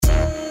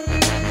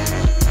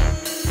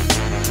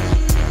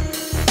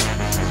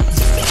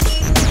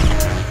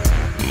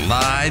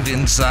Dive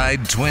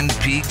inside Twin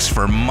Peaks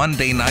for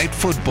Monday Night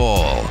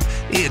Football.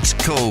 It's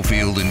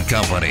Cofield and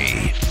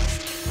Company.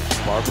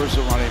 Barber's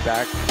the running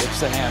back,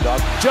 gets the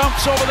handoff,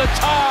 jumps over the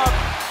top.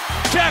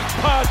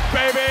 Jackpot,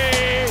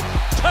 baby!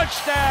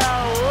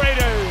 Touchdown,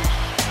 Raiders!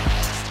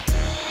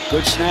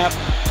 Good snap,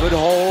 good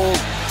hold.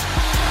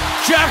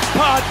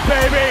 Jackpot,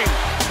 baby!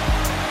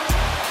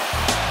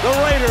 The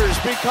Raiders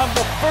become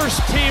the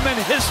first team in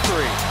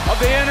history of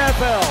the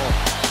NFL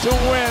to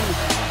win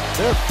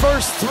their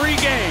first 3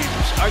 games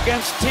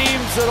against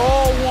teams that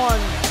all won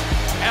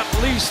at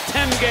least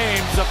 10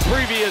 games the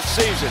previous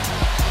season.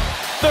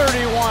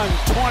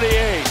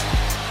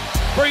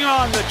 31-28. Bring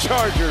on the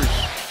Chargers.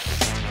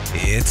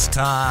 It's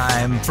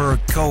time for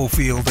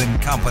Cofield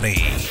and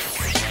Company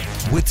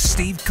with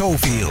Steve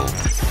Cofield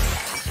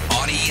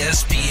on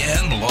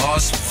ESPN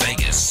Las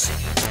Vegas.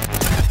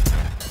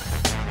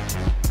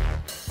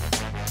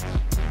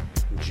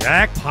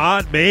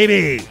 Jackpot,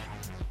 baby.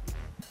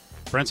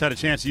 Brent's had a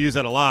chance to use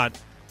that a lot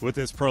with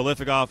this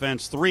prolific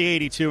offense.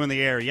 382 in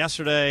the air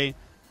yesterday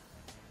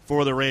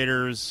for the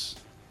Raiders.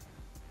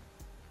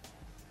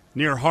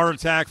 Near heart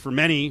attack for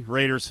many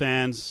Raiders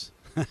fans.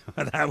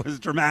 That was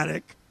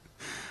dramatic.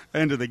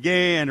 End of the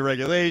game, end of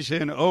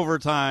regulation,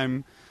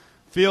 overtime,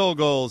 field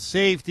goals,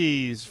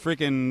 safeties.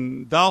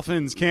 Freaking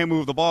Dolphins can't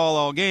move the ball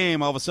all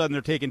game. All of a sudden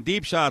they're taking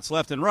deep shots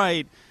left and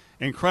right.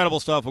 Incredible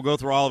stuff. We'll go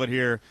through all of it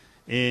here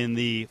in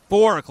the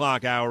 4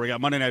 o'clock hour. We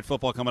got Monday Night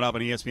Football coming up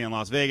on ESPN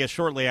Las Vegas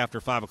shortly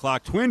after 5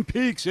 o'clock. Twin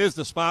Peaks is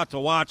the spot to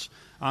watch.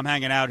 I'm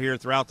hanging out here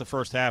throughout the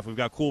first half. We've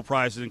got cool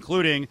prizes,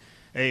 including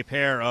a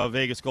pair of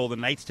Vegas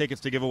Golden Knights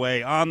tickets to give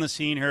away on the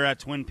scene here at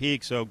Twin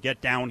Peaks, so get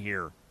down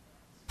here.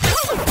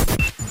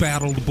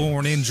 Battled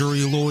Born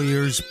Injury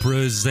Lawyers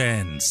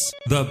presents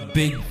the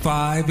Big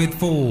 5 at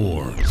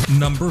 4.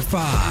 Number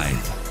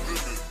 5.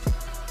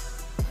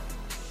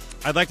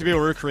 I'd like to be a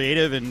little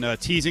creative in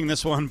teasing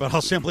this one, but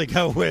I'll simply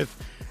go with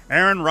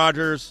Aaron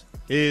Rodgers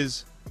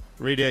is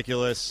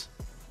ridiculous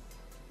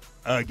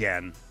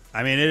again.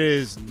 I mean, it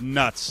is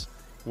nuts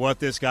what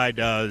this guy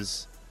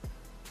does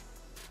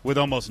with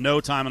almost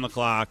no time on the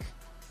clock.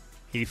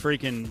 He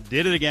freaking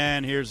did it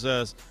again. Here's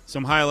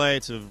some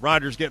highlights of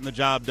Rodgers getting the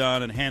job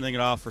done and handing it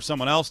off for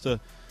someone else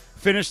to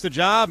finish the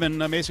job, and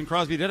Mason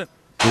Crosby did it.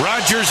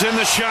 Rodgers in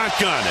the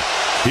shotgun.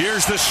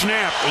 Here's the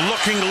snap,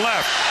 looking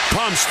left,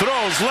 pumps,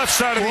 throws, left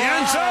side of the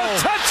end zone,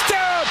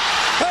 touchdown!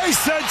 A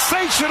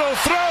sensational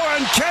throw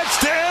and catch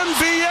to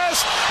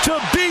MVS to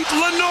beat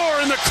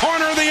Lenore in the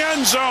corner of the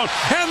end zone,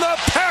 and the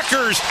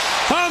Packers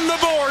on the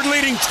board,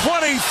 leading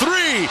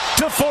 23-14.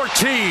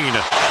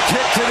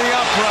 Kick to the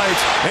upright,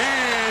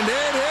 and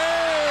it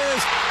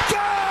is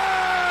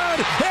good!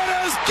 It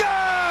is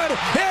good!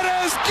 It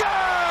is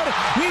good!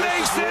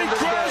 Mason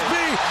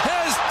Crosby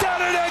has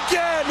done it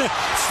again!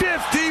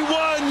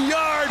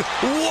 51-yard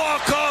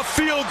walk-off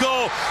field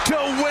goal to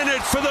win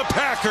it for the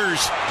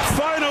Packers.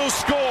 Final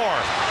score,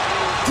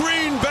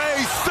 Green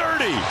Bay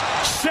 30,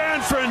 San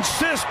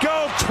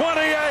Francisco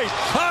 28.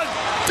 A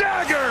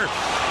dagger,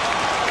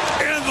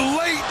 and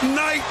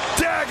late-night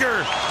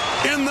dagger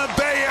in the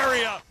Bay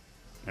Area.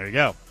 There you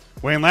go.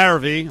 Wayne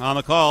Larrivee on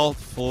the call,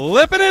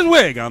 flipping his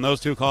wig on those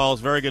 2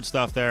 calls. Very good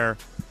stuff there.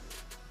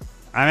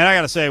 I mean, I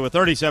got to say, with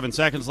 37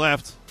 seconds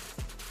left,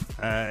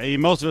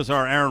 most of us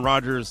are Aaron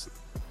Rodgers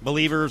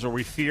believers, or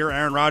we fear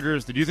Aaron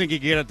Rodgers. Did you think he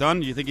could get it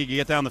done? Do you think he could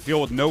get down the field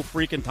with no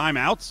freaking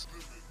timeouts?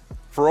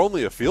 For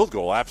only a field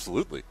goal,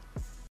 absolutely.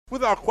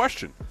 Without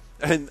question.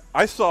 And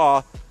I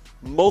saw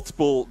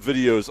multiple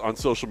videos on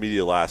social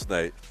media last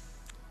night,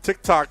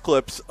 TikTok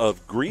clips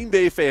of Green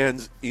Bay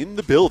fans in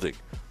the building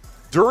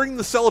during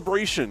the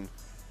celebration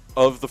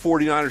of the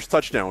 49ers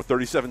touchdown with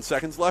 37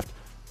 seconds left,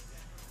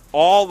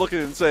 all looking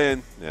and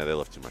saying, yeah, they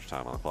left too much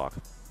time on the clock.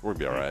 We're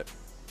going to be all right.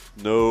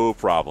 No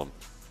problem.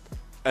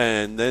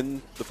 And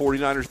then the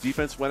 49ers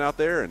defense went out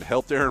there and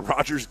helped Aaron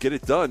Rodgers get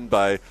it done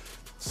by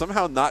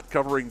somehow not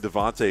covering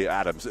Davante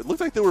Adams. It looked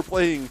like they were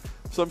playing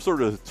some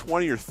sort of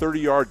 20 or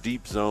 30-yard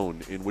deep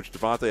zone in which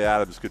Davante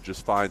Adams could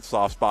just find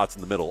soft spots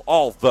in the middle,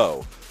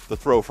 although the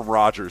throw from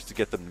Rodgers to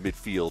get them to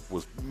midfield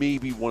was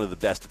maybe one of the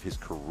best of his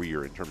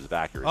career in terms of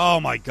accuracy. Oh,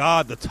 my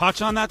God, the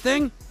touch on that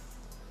thing?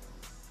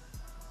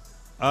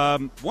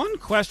 One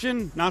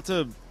question, not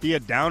to be a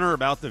downer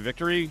about the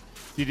victory.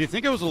 Did you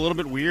think it was a little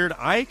bit weird?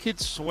 I could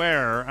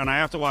swear, and I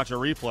have to watch a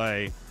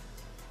replay,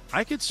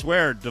 I could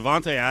swear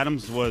Davante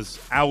Adams was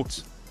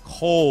out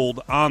cold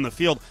on the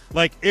field.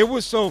 Like, it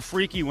was so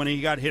freaky when he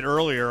got hit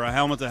earlier, a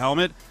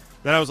helmet-to-helmet,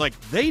 that I was like,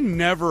 they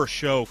never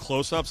show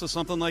close-ups of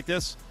something like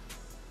this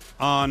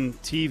on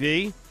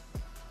TV.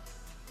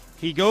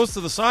 He goes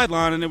to the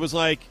sideline, and it was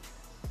like,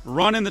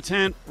 run in the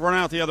tent, run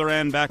out the other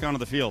end, back onto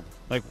the field.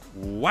 Like,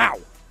 wow.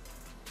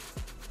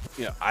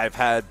 Yeah, I've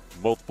had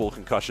multiple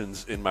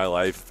concussions in my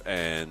life,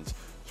 and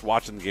was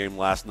watching the game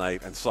last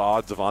night and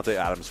saw Davante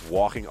Adams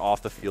walking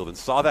off the field and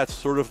saw that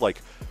sort of like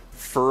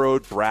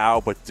furrowed brow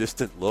but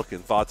distant look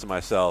and thought to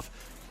myself,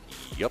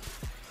 yep,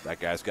 that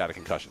guy's got a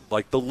concussion.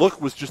 Like, the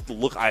look was just the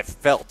look I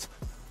felt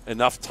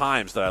enough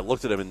times that I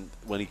looked at him, and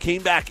when he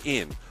came back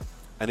in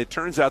and it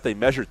turns out they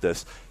measured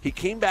this. He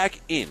came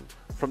back in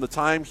from the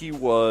time he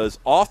was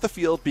off the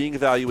field being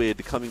evaluated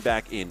to coming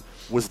back in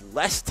was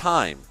less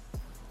time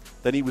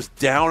than he was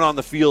down on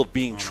the field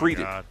being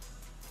treated. God.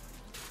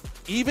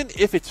 Even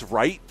if it's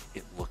right,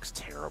 it looks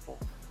terrible.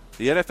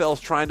 The NFL is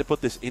trying to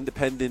put this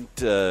independent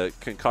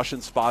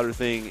concussion spotter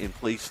thing in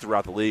place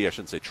throughout the league. I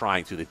shouldn't say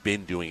trying to. They've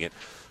been doing it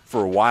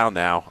for a while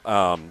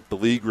now. The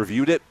league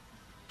reviewed it,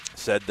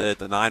 said that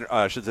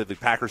the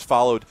Packers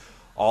followed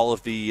all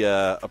of the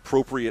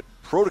appropriate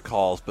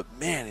protocols, but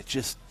man,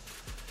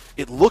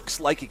 it looks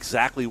like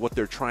exactly what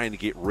they're trying to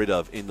get rid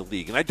of in the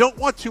league. And I don't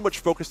want too much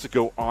focus to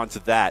go on to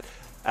that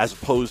as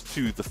opposed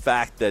to the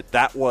fact that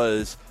that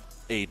was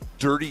a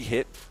dirty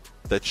hit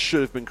that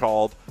should have been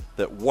called,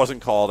 that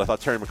wasn't called. I thought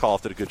Terry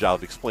McAuliffe did a good job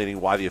of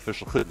explaining why the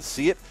official couldn't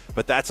see it,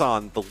 but that's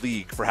on the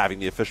league for having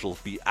the officials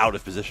be out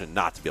of position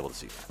not to be able to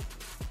see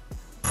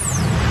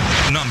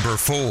that. Number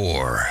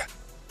 4.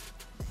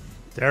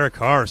 Derek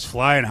Carr is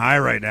flying high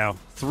right now.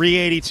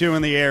 382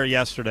 in the air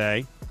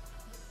yesterday.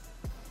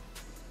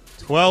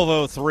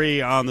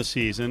 12:03 on the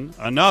season.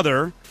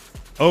 Another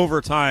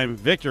overtime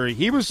victory.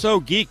 He was so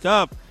geeked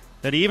up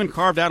that he even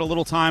carved out a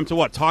little time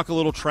to talk a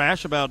little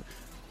trash about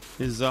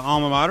his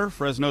alma mater,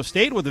 Fresno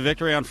State, with the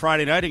victory on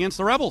Friday night against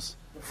the Rebels.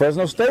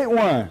 Fresno State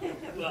won.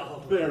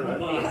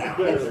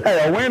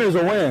 Hey, a win is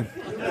a win.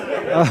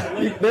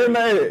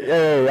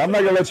 Hey, I'm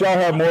not going to let y'all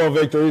have moral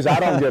victories. I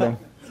don't get them.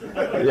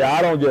 Yeah,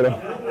 I don't get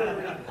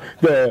them.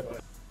 Yeah.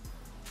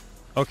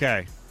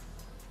 Okay.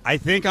 I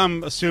think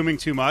I'm assuming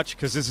too much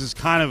because this is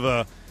kind of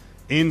a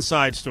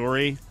inside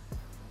story.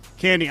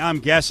 Candy, I'm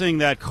guessing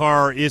that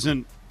Carr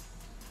isn't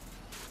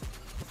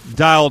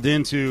dialed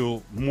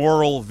into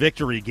moral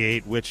victory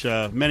gate, which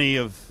many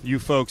of you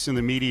folks in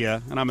the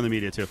media, and I'm in the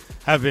media too,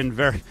 have been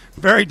very,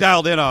 very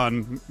dialed in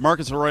on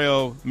Marcus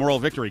Arroyo moral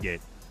victory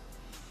gate.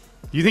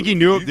 Do you think he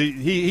knew?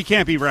 He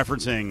can't be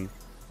referencing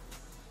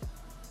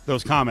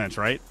those comments,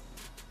 right?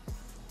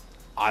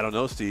 I don't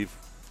know, Steve.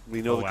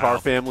 We know the Carr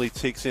family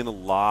takes in a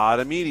lot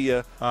of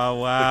media.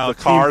 Oh, wow. The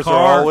Carrs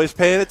are always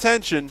paying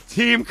attention.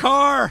 Team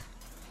Carr.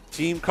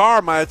 Team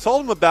Carr might have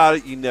told him about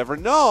it. You never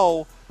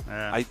know.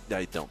 Yeah. I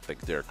don't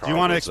think Derek Carr. Do you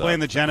want to explain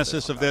the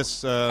genesis of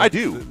this? I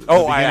do. The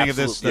beginning of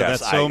this.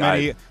 Yes,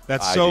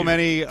 that so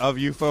many of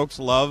you folks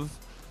love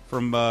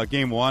from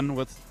Game 1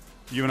 with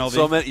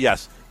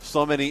UNLV.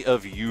 So many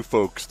of you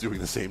folks doing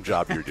the same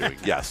job you're doing.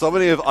 Yeah, so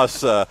many of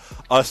us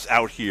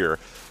out here.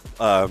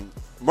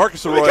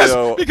 Marcus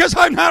Arroyo. Because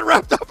I'm not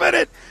wrapped up in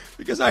it.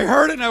 Because I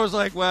heard it and I was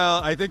like,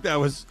 well, I think that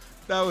was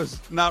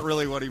not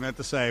really what he meant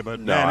to say. But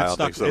no, man, it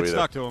stuck to him.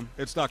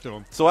 It stuck to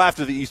him. So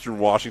after the Eastern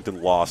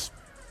Washington loss,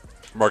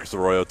 Marcus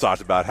Arroyo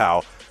talked about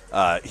how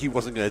he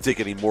wasn't going to take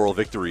any moral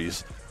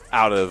victories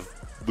out of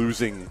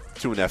losing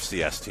to an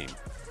FCS team.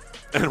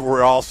 And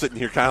we're all sitting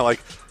here kind of like,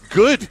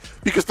 good,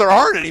 because there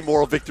aren't any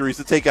moral victories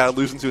to take out of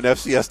losing to an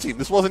FCS team.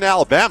 This wasn't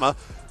Alabama.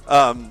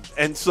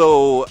 And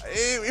so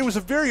it was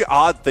a very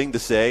odd thing to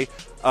say.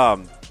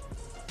 But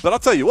I'll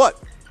tell you what,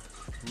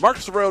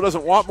 Marcus Arroyo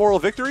doesn't want moral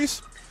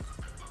victories.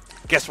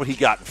 Guess what he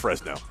got in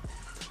Fresno?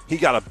 He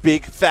got a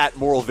big, fat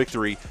moral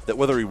victory that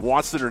whether he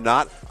wants it or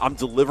not, I'm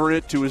delivering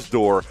it to his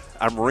door.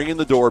 I'm ringing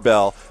the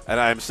doorbell, and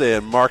I'm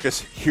saying,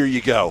 Marcus, here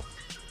you go.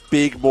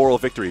 Big moral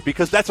victory.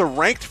 Because that's a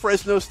ranked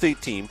Fresno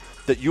State team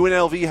that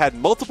UNLV had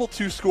multiple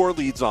two-score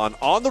leads on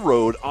the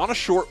road, on a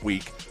short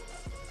week.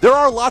 There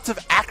are lots of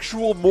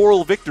actual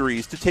moral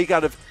victories to take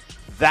out of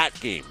that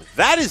game.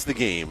 That is the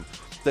game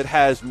that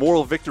has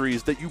moral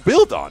victories that you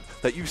build on,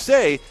 that you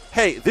say,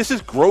 hey, this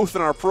is growth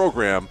in our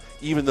program,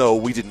 even though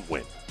we didn't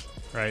win.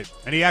 Right.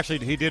 And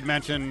he did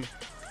mention,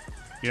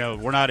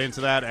 we're not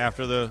into that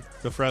after the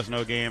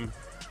Fresno game.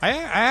 I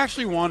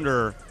actually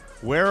wonder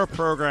where a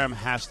program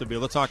has to be.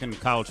 Let's talk in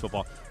college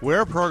football.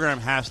 Where a program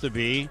has to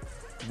be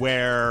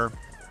where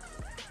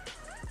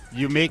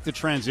you make the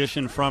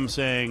transition from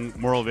saying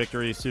moral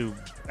victories to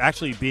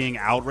actually being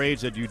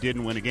outraged that you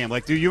didn't win a game.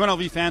 Like, do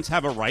UNLV fans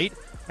have a right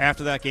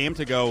after that game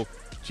to go,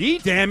 gee,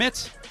 damn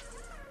it,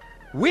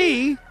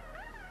 we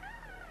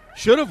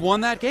should have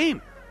won that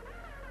game?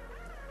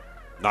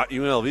 Not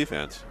UNLV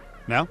fans.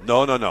 No?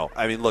 No.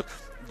 I mean, look,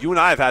 you and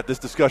I have had this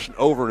discussion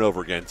over and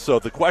over again. So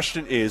the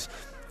question is,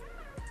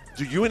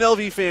 do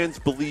UNLV fans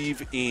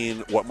believe in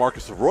what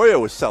Marcus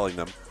Arroyo is selling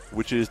them,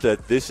 which is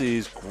that this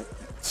is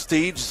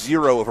stage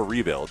 0 of a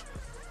rebuild?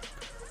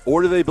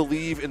 Or do they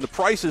believe in the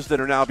prices that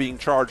are now being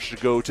charged to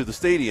go to the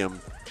stadium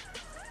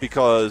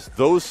because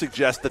those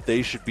suggest that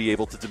they should be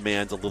able to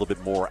demand a little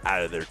bit more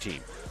out of their team?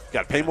 You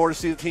got to pay more to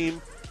see the team.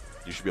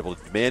 You should be able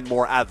to demand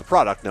more out of the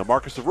product. Now,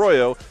 Marcus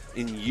Arroyo,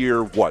 in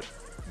year,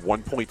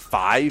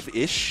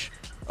 1.5-ish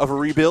of a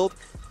rebuild,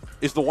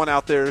 is the one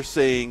out there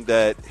saying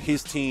that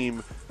his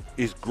team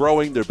is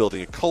growing, they're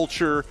building a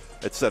culture,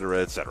 et cetera,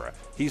 et cetera.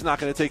 He's not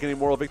going to take any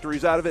moral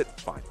victories out of it?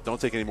 Fine.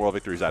 Don't take any moral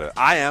victories out of it.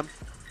 I am.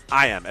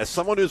 As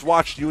someone who's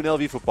watched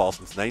UNLV football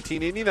since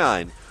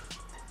 1989,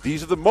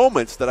 these are the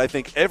moments that I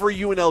think every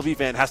UNLV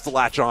fan has to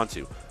latch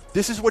onto.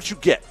 This is what you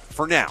get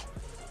for now.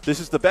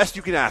 This is the best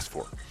you can ask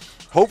for.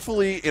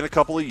 Hopefully, in a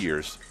couple of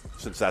years,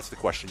 since that's the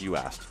question you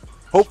asked,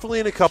 hopefully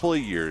in a couple of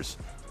years,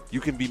 you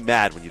can be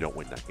mad when you don't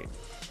win that game.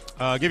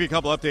 I'll give you a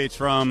couple updates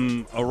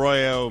from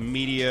Arroyo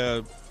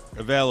media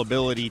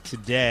availability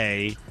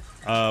today.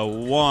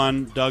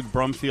 One, Doug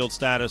Brumfield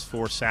status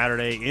for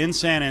Saturday in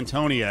San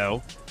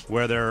Antonio,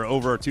 where they're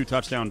over a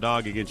 2-touchdown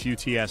dog against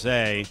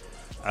UTSA.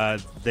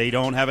 They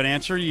don't have an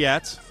answer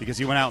yet because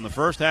he went out in the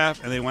first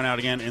half and they went out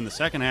again in the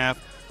second half.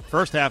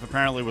 First half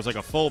apparently was like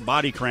a full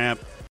body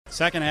cramp.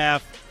 Second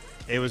half,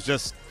 it was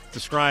just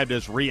described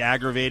as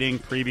re-aggravating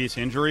previous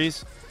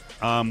injuries,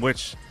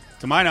 which,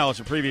 to my knowledge,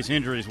 the previous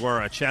injuries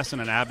were a chest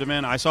and an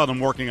abdomen. I saw them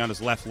working on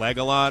his left leg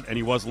a lot, and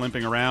he was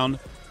limping around.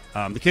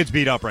 The kid's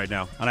beat up right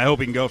now, and I hope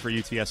he can go for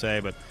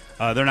UTSA, but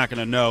they're not going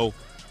to know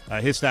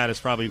his status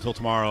probably until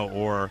tomorrow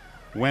or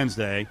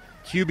Wednesday.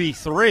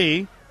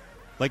 QB3,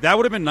 like that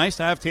would have been nice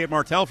to have Tate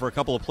Martell for a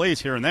couple of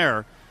plays here and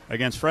there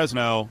against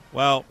Fresno.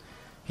 Well,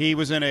 he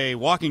was in a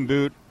walking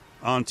boot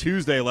on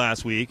Tuesday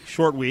last week,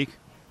 short week,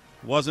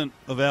 wasn't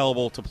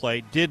available to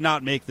play, did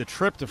not make the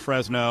trip to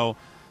Fresno.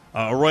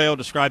 Arroyo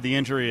described the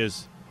injury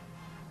as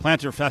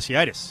plantar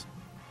fasciitis,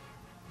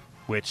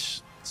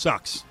 which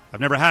sucks. I've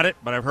never had it,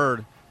 but I've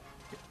heard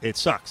it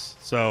sucks.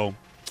 So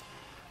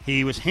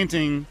he was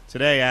hinting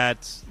today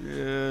at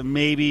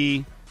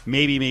maybe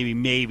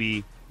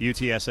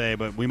UTSA,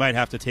 but we might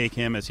have to take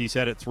him, as he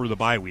said it, through the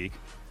bye week.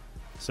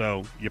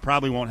 So you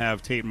probably won't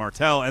have Tate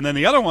Martell. And then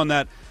the other one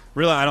that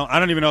really I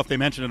don't even know if they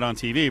mentioned it on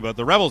TV, but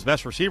the Rebels'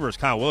 best receiver is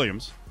Kyle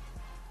Williams.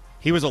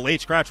 He was a late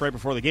scratch right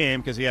before the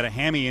game because he had a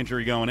hammy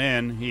injury going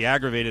in. He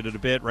aggravated it a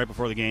bit right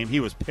before the game. He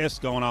was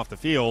pissed going off the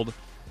field.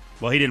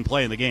 Well, he didn't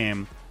play in the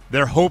game.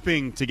 They're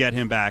hoping to get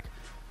him back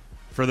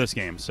for this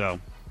game. So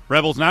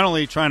Rebels not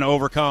only trying to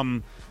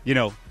overcome,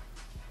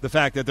 the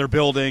fact that they're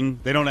building,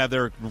 they don't have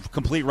their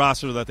complete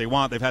roster that they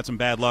want. They've had some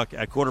bad luck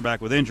at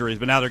quarterback with injuries,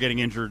 but now they're getting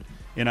injured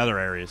in other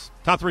areas.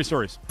 Top 3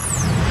 stories.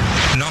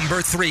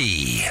 Number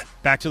 3.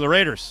 Back to the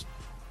Raiders.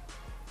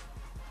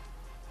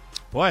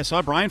 Boy, I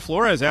saw Brian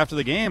Flores after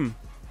the game.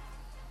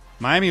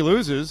 Miami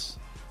loses.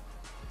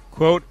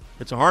 Quote,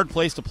 "It's a hard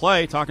place to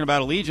play," talking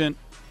about Allegiant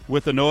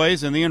with the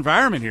noise and the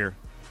environment here.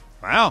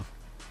 Wow.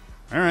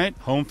 All right.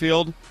 Home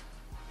field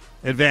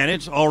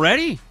advantage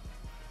already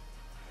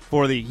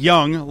for the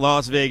young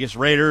Las Vegas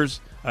Raiders.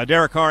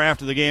 Derek Carr,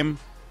 after the game,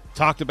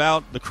 talked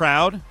about the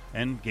crowd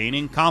and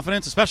gaining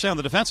confidence, especially on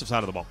the defensive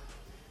side of the ball.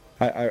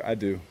 I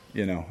do,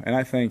 and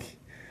I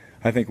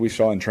think we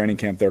saw in training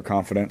camp their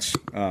confidence.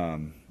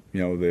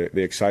 The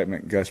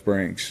excitement Gus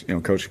brings,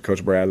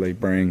 Coach Bradley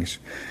brings,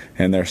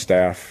 and their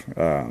staff.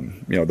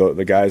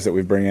 The guys that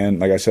we bring in,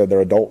 like I said,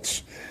 they're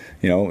adults.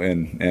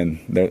 And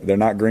they're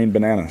not green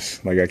bananas,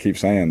 like I keep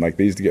saying. Like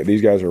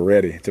these guys are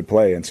ready to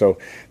play, and so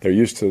they're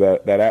used to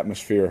that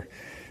atmosphere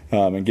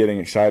and getting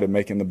excited,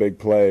 making the big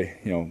play.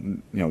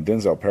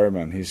 Denzel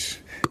Perryman, he's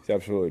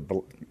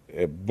absolutely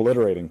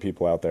obliterating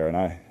people out there, and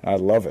I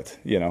love it.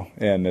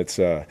 And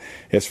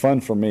it's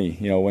fun for me.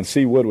 When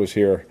C. Wood was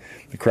here,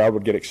 the crowd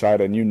would get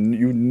excited, and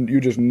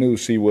you just knew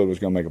C. Wood was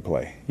going to make a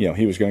play.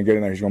 He was going to get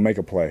in there, he's going to make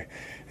a play.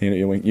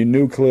 You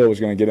knew Khalil was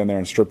going to get in there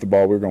and strip the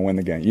ball. We were going to win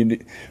the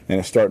game. And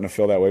it's starting to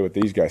feel that way with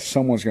these guys.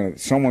 Someone's going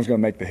to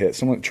make the hit.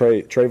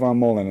 Trayvon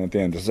Mullen at the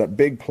end. Just that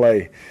big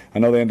play. I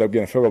know they end up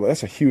getting a field goal, but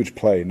that's a huge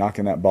play,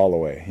 knocking that ball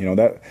away.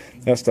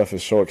 That stuff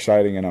is so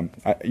exciting, and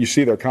you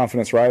see their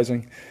confidence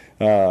rising.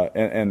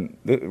 And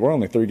we're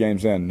only 3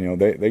 games in.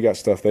 They got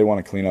stuff they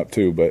want to clean up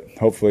too. But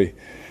hopefully,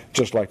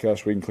 just like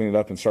us, we can clean it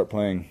up and start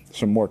playing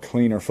some more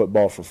cleaner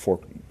football for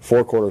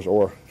four quarters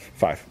or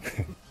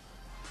 5.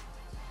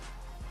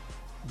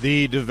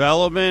 The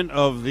development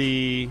of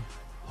the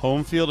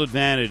home field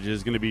advantage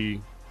is going to be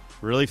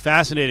really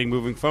fascinating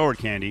moving forward,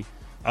 Candy.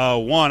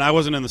 One, I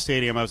wasn't in the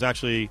stadium. I was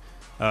actually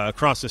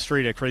across the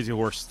street at Crazy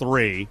Horse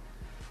 3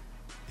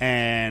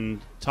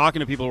 and talking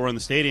to people who were in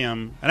the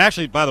stadium. And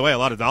actually, by the way, a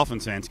lot of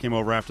Dolphins fans came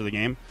over after the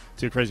game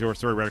to Crazy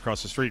Horse 3 right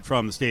across the street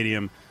from the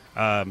stadium.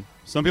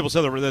 Some people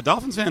said that the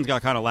Dolphins fans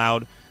got kind of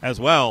loud as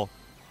well.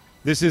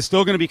 This is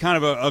still going to be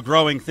kind of a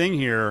growing thing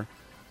here.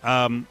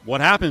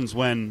 What happens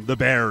when the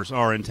Bears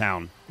are in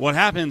town? What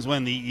happens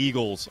when the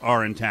Eagles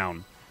are in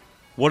town?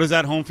 What is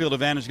that home field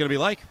advantage going to be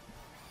like?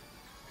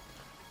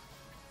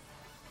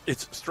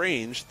 It's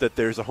strange that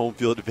there's a home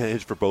field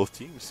advantage for both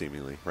teams,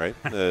 seemingly, right?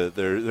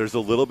 There's a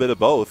little bit of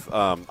both.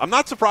 I'm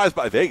not surprised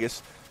by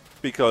Vegas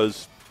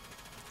because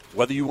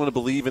whether you want to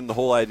believe in the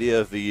whole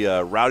idea of the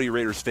Rowdy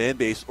Raiders fan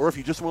base or if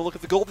you just want to look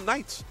at the Golden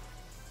Knights.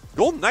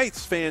 Golden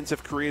Knights fans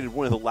have created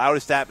one of the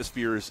loudest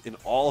atmospheres in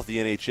all of the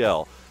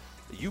NHL.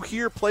 You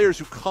hear players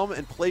who come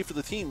and play for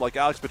the team, like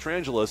Alex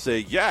Pietrangelo, say,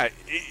 yeah,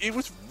 it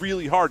was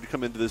really hard to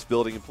come into this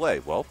building and play.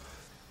 Well,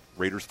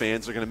 Raiders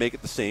fans are going to make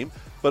it the same.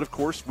 But, of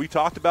course, we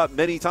talked about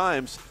many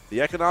times,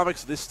 the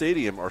economics of this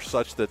stadium are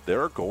such that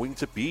there are going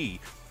to be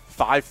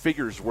 5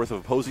 figures worth of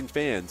opposing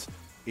fans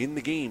in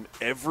the game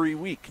every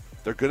week.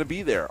 They're going to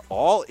be there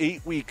all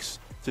 8 weeks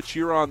to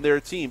cheer on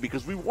their team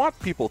because we want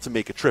people to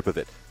make a trip of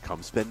it.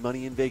 Come spend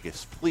money in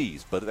Vegas,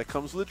 please. But that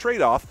comes with a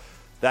trade-off.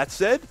 That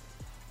said,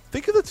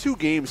 think of the 2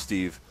 games,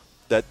 Steve,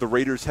 that the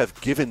Raiders have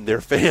given their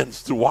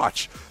fans to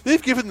watch.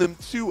 They've given them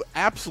 2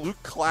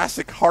 absolute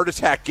classic heart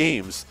attack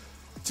games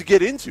to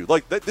get into.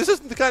 Like, this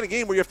isn't the kind of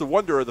game where you have to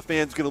wonder, are the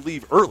fans going to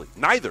leave early?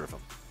 Neither of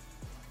them.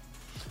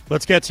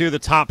 Let's get to the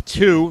top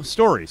 2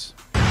 stories.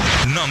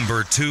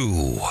 Number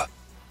 2.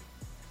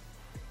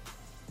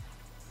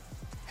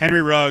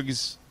 Henry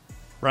Ruggs,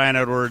 Bryan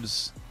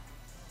Edwards,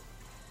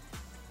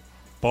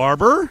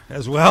 Barber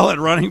as well at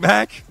running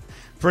back.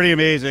 Pretty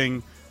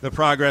amazing the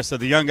progress that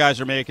the young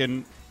guys are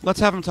making. Let's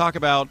have them talk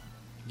about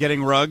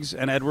getting Ruggs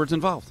and Edwards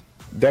involved.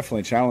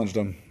 Definitely challenged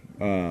them,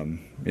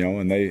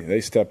 and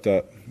they stepped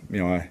up.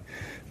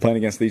 Playing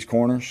against these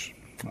corners,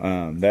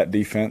 that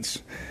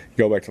defense.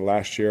 Go back to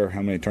last year,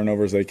 how many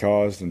turnovers they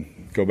caused,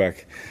 and go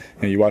back,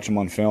 you watch them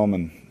on film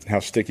and how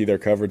sticky their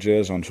coverage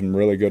is on some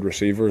really good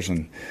receivers,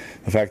 and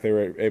the fact they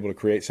were able to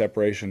create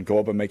separation, go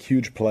up and make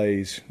huge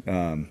plays.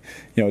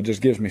 It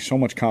just gives me so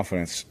much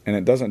confidence, and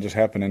it doesn't just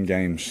happen in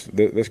games.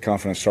 This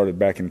confidence started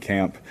back in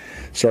camp,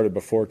 started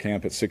before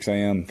camp at 6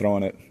 a.m.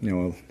 throwing it.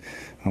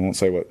 I won't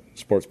say what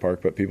sports park,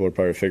 but people are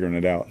probably figuring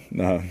it out.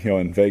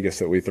 In Vegas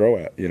that we throw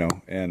at.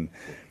 And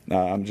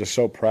I'm just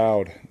so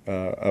proud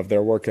of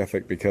their work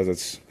ethic because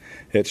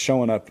it's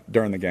showing up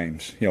during the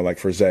games. Like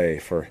for Zay,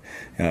 for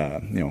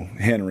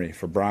Henry,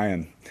 for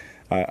Brian.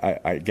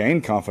 I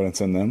gained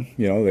confidence in them.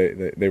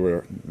 They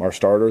were our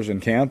starters in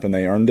camp, and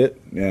they earned it,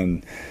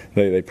 and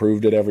they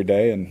proved it every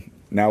day. And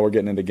now we're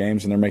getting into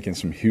games, and they're making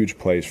some huge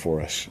plays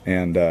for us.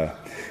 And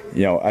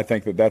I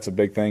think that's a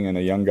big thing in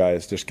a young guy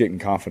is just getting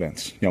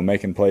confidence.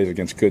 Making plays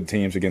against good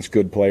teams, against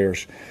good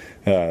players.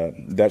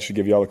 That should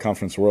give you all the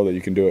confidence in the world that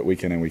you can do it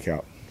week in and week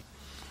out.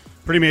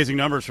 Pretty amazing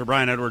numbers for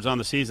Bryan Edwards on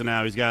the season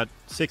now. He's got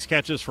 6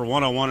 catches for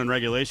 101 in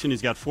regulation.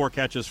 He's got 4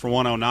 catches for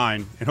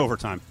 109 in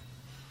overtime.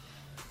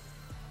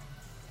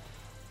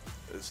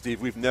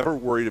 Steve, we've never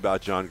worried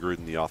about John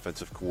Gruden, the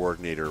offensive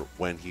coordinator,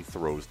 when he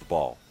throws the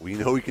ball. We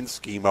know he can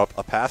scheme up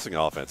a passing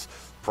offense.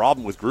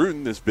 Problem with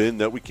Gruden has been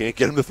that we can't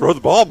get him to throw the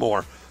ball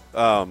more.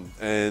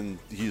 And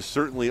he's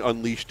certainly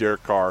unleashed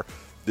Derek Carr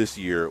this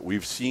year.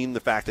 We've seen the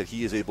fact that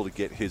he is able to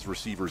get his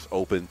receivers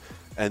open,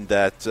 and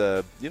that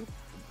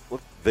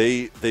look,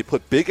 they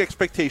put big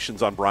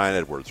expectations on Bryan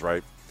Edwards,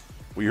 right?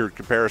 We heard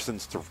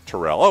comparisons to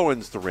Terrell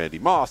Owens, to Randy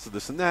Moss, to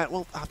this and that.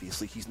 Well,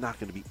 obviously he's not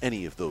going to be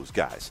any of those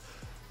guys.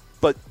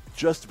 But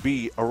just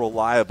be a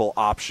reliable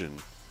option,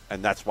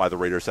 and that's why the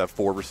Raiders have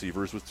 4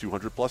 receivers with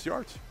 200-plus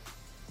yards.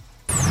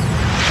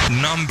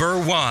 Number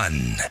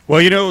 1.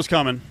 Well, you know it was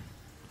coming.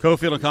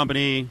 Cofield and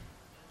Company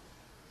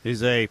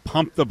is a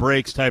pump the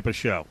brakes type of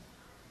show,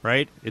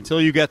 right?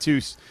 Until you get to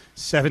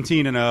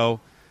 17-0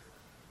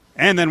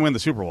 and then win the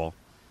Super Bowl,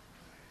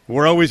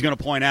 we're always going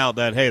to point out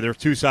that, hey, there's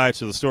 2 sides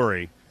to the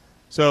story.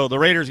 So the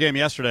Raiders game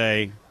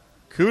yesterday,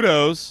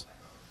 kudos.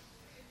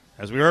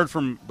 As we heard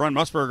from Brent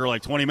Musburger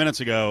like 20 minutes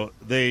ago,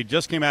 they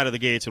just came out of the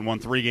gates and won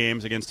 3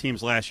 games against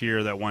teams last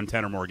year that won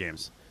 10 or more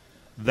games.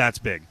 That's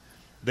big.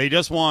 They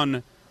just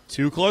won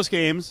 2 close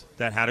games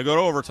that had to go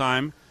to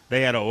overtime.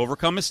 They had to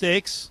overcome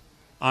mistakes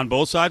on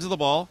both sides of the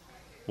ball.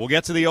 We'll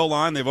get to the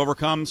O-line. They've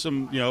overcome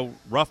some,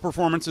 rough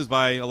performances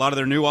by a lot of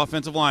their new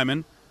offensive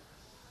linemen.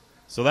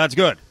 So that's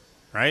good,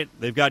 right?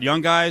 They've got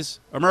young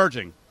guys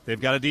emerging. They've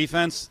got a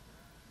defense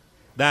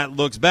that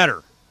looks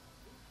better.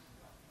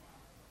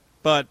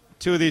 But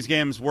 2 of these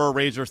games were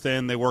razor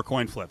thin. They were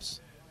coin flips.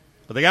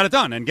 But they got it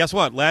done. And guess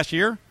what? Last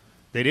year,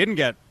 they didn't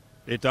get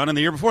it done. And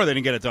the year before, they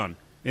didn't get it done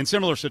in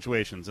similar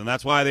situations. And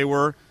that's why they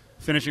were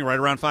finishing right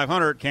around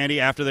 500,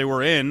 Candy, after they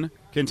were in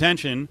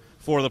contention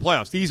for the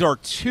playoffs. These are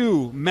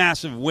 2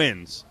 massive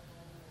wins,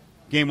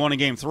 Game 1 and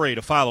Game 3,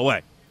 to file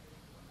away.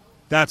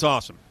 That's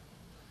awesome.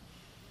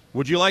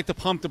 Would you like to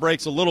pump the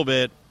brakes a little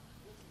bit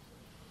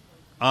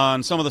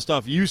on some of the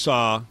stuff you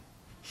saw?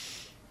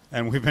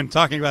 And we've been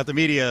talking about the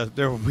media.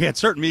 We had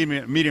certain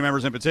media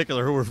members in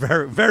particular who were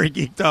very, very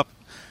geeked up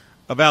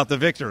about the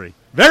victory.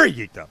 Very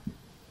geeked up.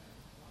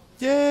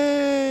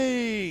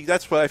 Yay!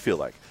 That's what I feel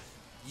like.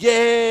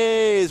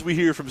 Yay! As we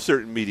hear from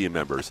certain media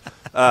members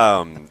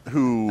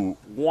who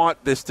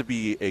want this to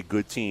be a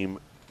good team.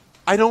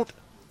 I don't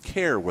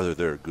care whether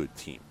they're a good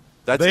team.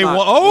 They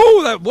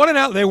want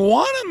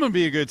them to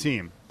be a good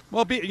team.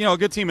 Well, a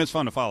good team is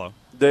fun to follow.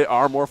 They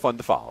are more fun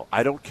to follow.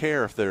 I don't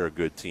care if they're a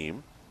good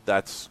team.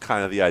 That's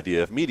kind of the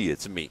idea of media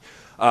to me.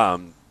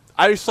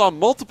 I saw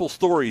multiple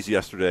stories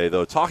yesterday,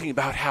 though, talking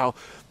about how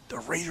the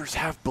Raiders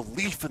have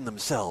belief in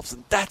themselves,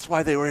 and that's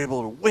why they were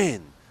able to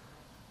win.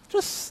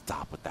 Just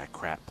stop with that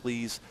crap,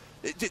 please.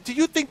 Do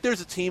you think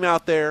there's a team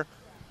out there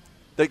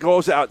that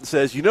goes out and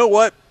says, you know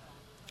what?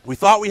 We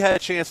thought we had a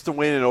chance to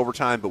win in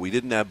overtime, but we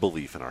didn't have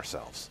belief in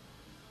ourselves.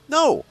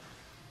 No.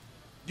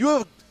 You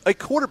have a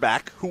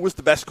quarterback who was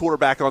the best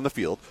quarterback on the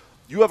field.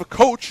 You have a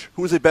coach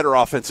who was a better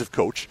offensive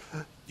coach.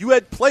 You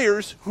had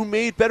players who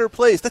made better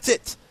plays. That's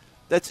it.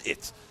 That's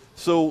it.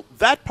 So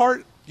that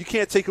part, you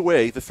can't take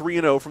away the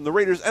 3-0 from the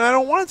Raiders, and I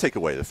don't want to take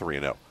away the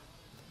 3-0.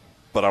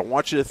 But I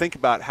want you to think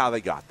about how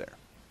they got there.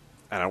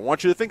 And I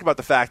want you to think about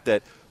the fact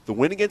that the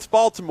win against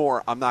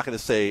Baltimore, I'm not going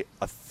to say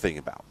a thing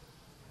about.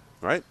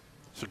 All right?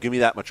 So give me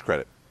that much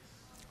credit.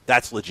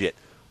 That's legit.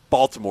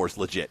 Baltimore's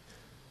legit.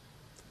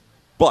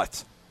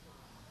 But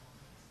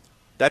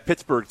that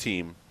Pittsburgh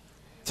team,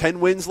 10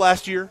 wins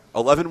last year,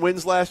 11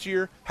 wins last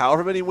year,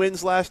 however many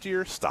wins last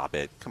year, stop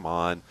it. Come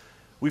on.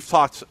 We've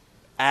talked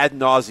ad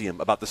nauseum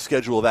about the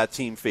schedule that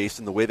team faced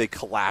and the way they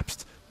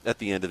collapsed at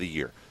the end of the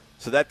year.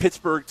 So that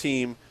Pittsburgh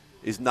team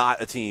is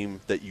not a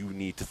team that you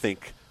need to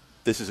think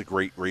this is a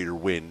great Raider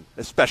win,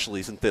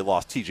 especially since they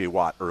lost T.J.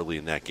 Watt early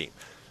in that game.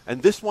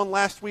 And this one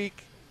last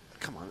week,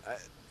 come on,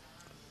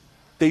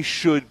 they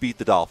should beat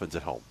the Dolphins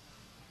at home.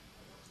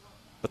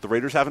 But the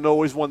Raiders haven't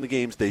always won the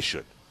games they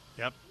should.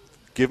 Yep.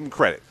 Give them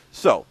credit.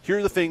 So, here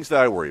are the things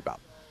that I worry about,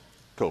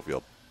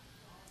 Cofield.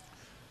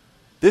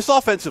 This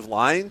offensive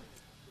line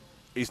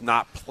is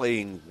not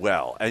playing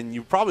well. And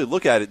you probably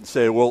look at it and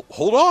say, well,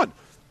 hold on.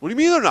 What do you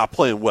mean they're not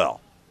playing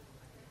well?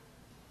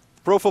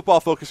 Pro Football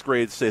Focus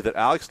grades say that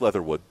Alex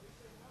Leatherwood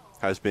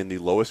has been the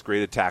lowest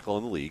graded tackle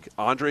in the league.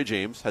 Andre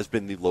James has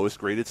been the lowest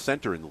graded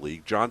center in the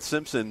league. John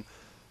Simpson,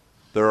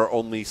 there are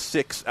only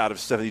 6 out of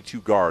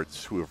 72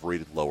 guards who have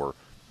rated lower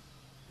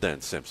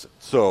than Simpson.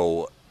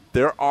 So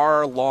there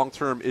are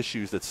long-term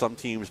issues that some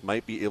teams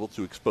might be able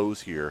to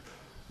expose here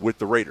with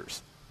the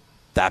Raiders.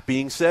 That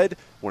being said,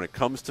 when it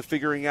comes to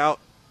figuring out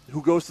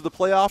who goes to the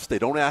playoffs, they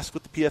don't ask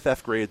what the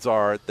PFF grades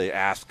are. They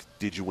ask,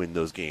 did you win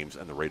those games?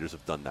 And the Raiders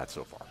have done that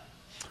so far.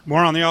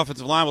 More on the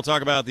offensive line. We'll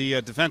talk about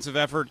the defensive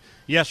effort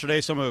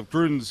yesterday, some of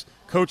Gruden's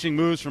coaching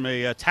moves from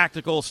a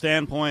tactical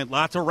standpoint.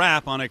 Lots of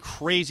wrap on a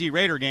crazy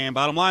Raider game.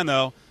 Bottom line,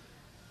 though,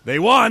 they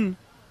won.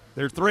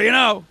 They're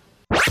 3-0.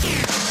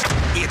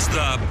 It's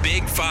the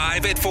Big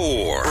 5 at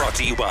 4. Brought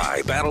to you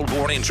by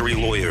Battleborn Injury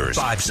Lawyers.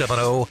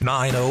 570-9000. And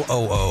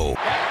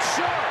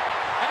short.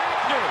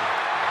 Agnew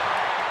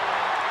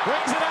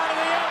brings it out of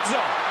the end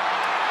zone.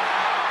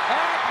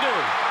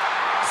 Agnew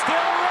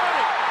still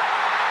running.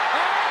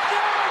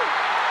 Agnew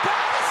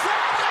down the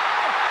sideline.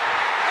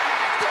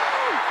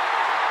 Agnew!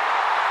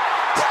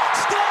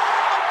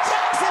 Touchdown,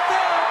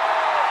 Jacksonville!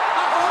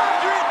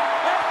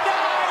 109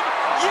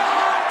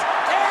 yards.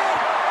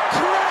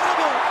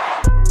 Incredible!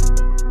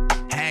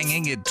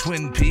 Hanging at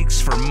Twin Peaks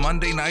for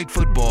Monday Night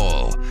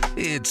Football.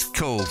 It's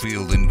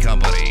Cofield and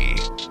Company.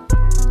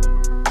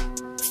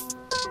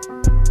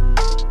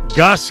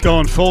 Gus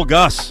going full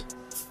Gus.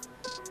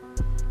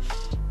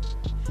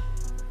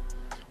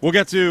 We'll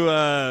get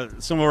to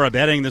some of our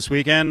betting this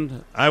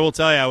weekend. I will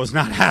tell you, I was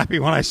not happy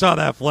when I saw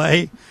that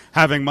play,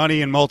 having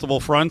money in multiple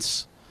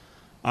fronts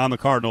on the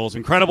Cardinals.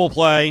 Incredible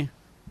play,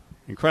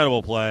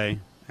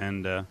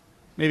 and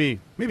maybe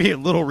a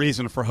little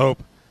reason for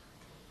hope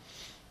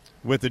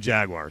with the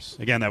Jaguars.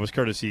 Again, that was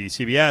courtesy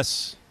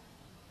CBS.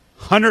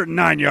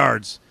 109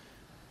 yards.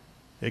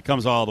 It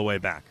comes all the way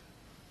back.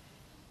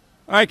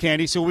 All right,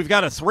 Candy, so we've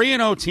got a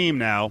 3-0 team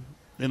now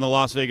in the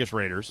Las Vegas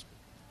Raiders.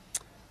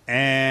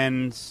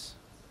 And,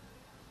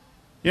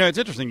 you know, it's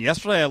interesting.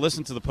 Yesterday I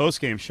listened to the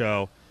postgame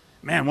show.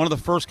 Man, one of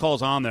the first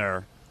calls on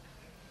there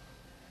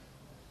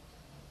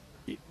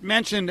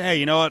mentioned, hey,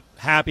 you know what,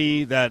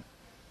 happy that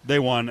they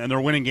won and they're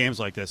winning games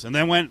like this. And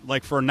then went,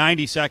 like, for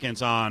 90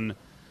 seconds on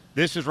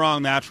this is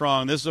wrong, that's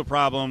wrong, this is a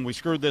problem, we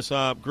screwed this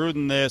up,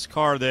 Gruden this,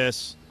 Carr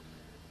this,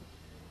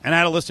 and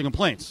had a list of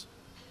complaints.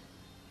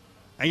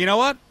 And you know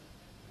what?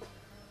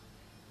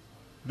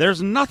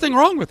 There's nothing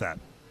wrong with that.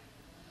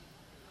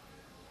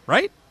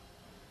 Right?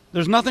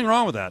 There's nothing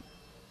wrong with that.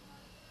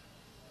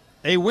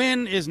 A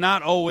win is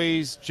not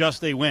always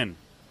just a win,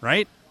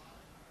 right?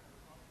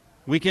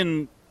 We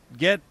can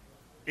get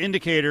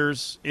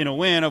indicators in a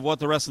win of what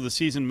the rest of the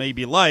season may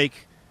be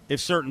like if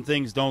certain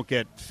things don't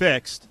get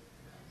fixed.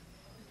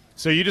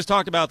 So you just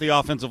talked about the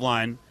offensive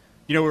line.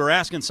 You know, we were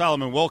asking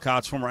Solomon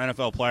Wilcots, former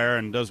NFL player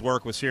and does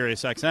work with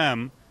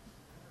SiriusXM.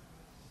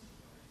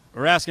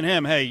 We're asking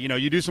him, hey, you know,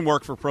 you do some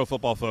work for Pro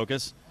Football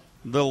Focus.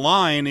 The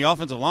line, the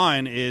offensive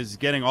line, is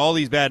getting all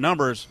these bad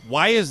numbers.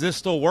 Why is this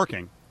still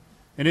working?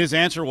 And his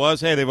answer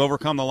was, hey, they've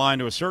overcome the line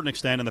to a certain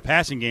extent in the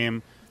passing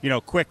game. You know,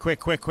 quick.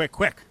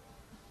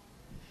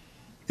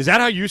 Is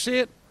that how you see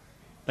it?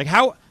 Like,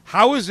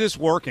 how is this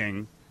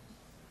working?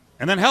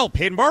 And then, hell,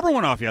 Peyton Barber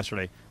went off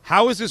yesterday.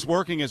 How is this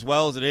working as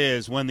well as it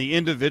is when the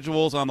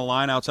individuals on the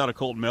line outside of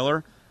Colton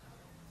Miller,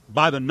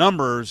 by the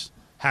numbers,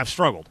 have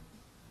struggled?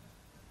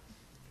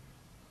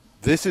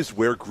 This is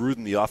where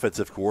Gruden, the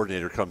offensive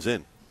coordinator, comes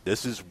in.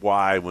 This is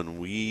why when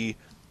we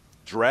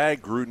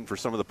drag Gruden for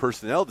some of the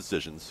personnel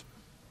decisions,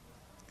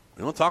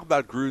 we don't talk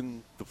about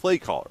Gruden, the play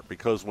caller,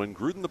 because when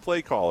Gruden, the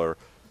play caller,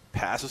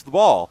 passes the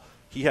ball,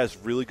 he has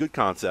really good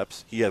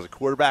concepts. He has a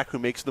quarterback who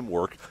makes them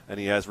work, and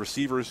he has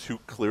receivers who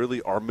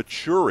clearly are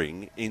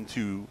maturing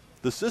into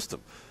the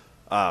system.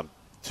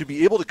 To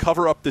be able to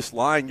cover up this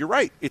line, you're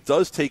right, it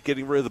does take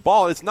getting rid of the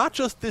ball. It's not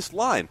just this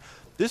line.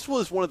 This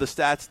was one of the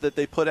stats that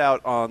they put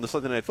out on the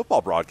Sunday Night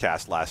Football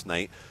broadcast last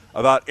night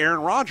about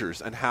Aaron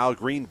Rodgers and how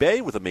Green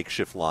Bay, with a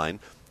makeshift line,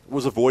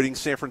 was avoiding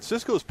San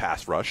Francisco's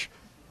pass rush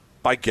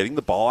by getting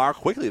the ball out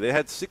quickly. They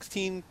had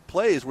 16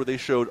 plays where they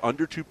showed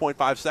under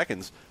 2.5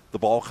 seconds the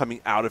ball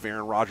coming out of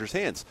Aaron Rodgers'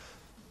 hands.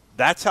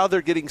 That's how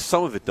they're getting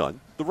some of it done.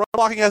 The run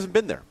blocking hasn't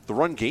been there. The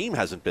run game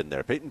hasn't been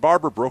there. Peyton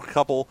Barber broke a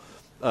couple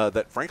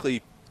that,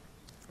 frankly,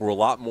 were a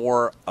lot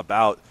more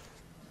about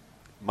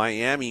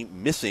Miami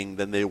missing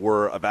than they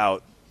were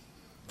about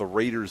the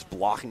Raiders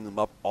blocking them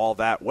up all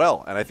that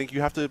well. And I think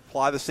you have to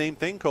apply the same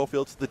thing,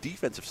 Cofield, to the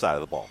defensive side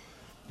of the ball.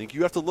 I think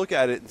you have to look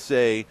at it and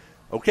say,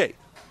 okay,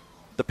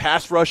 the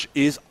pass rush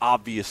is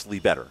obviously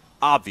better.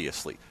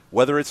 Obviously.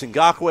 Whether it's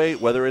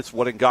Ngakoue, whether it's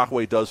what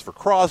Ngakoue does for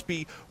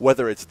Crosby,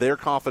 whether it's their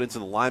confidence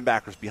in the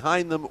linebackers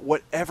behind them,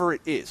 whatever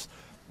it is.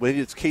 Whether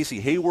it's Casey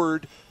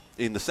Hayward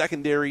in the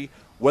secondary,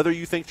 whether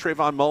you think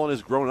Trayvon Mullen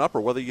has grown up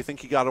or whether you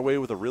think he got away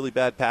with a really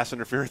bad pass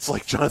interference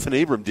like Jonathan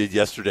Abram did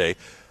yesterday,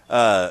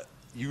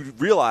 you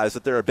realize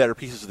that there are better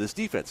pieces of this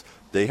defense.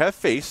 They have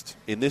faced,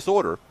 in this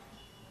order,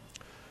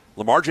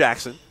 Lamar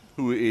Jackson,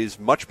 who is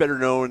much better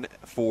known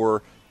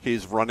for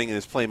his running and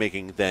his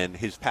playmaking than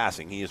his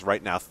passing. He is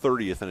right now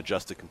 30th in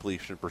adjusted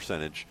completion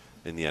percentage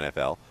in the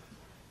NFL.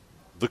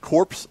 The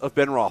corpse of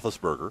Ben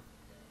Roethlisberger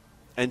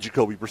and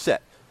Jacoby Brissett.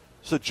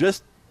 So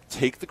just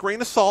take the grain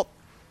of salt,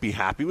 be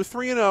happy with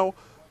 3-0,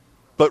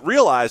 but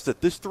realize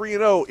that this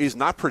 3-0 is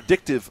not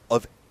predictive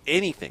of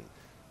anything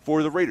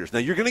for the Raiders. Now,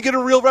 you're going to get a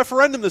real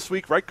referendum this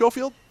week, right,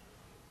 Cofield?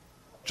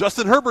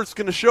 Justin Herbert's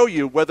going to show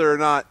you whether or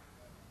not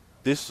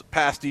this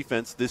pass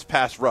defense, this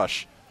pass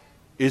rush,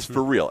 is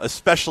for real,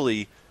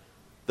 especially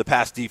the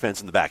pass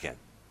defense in the back end.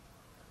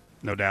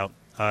 No doubt.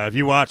 If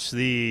you watched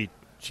the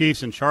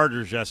Chiefs and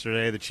Chargers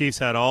yesterday, the Chiefs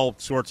had all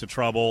sorts of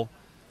trouble.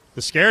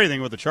 The scary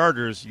thing with the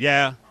Chargers,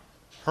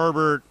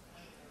 Herbert,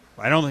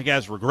 I don't think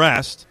has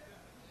regressed.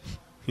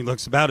 He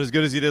looks about as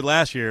good as he did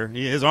last year.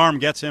 His arm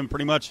gets him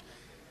pretty much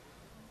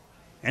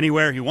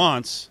anywhere he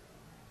wants.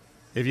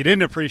 If you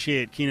didn't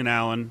appreciate Keenan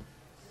Allen,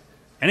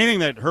 anything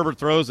that Herbert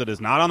throws that is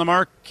not on the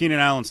mark, Keenan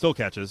Allen still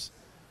catches.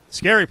 The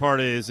scary part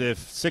is if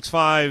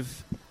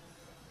 6'5",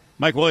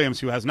 Mike Williams,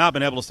 who has not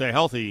been able to stay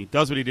healthy,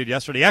 does what he did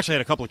yesterday. He actually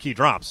had a couple of key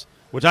drops,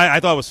 which I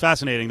thought was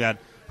fascinating that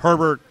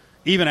Herbert,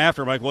 even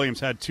after Mike Williams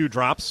had 2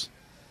 drops,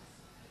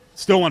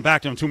 still went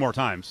back to him 2 more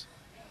times,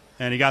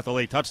 and he got the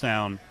late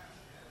touchdown.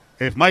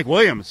 If Mike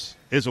Williams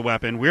is a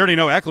weapon, we already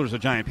know Eckler's a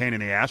giant pain in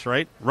the ass,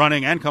 right?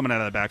 Running and coming out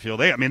of the backfield.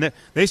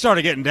 They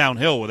started getting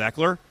downhill with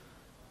Eckler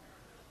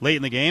late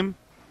in the game.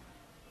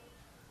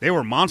 They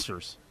were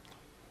monsters.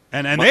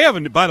 And they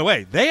have, by the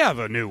way, they have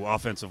a new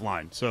offensive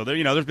line. So,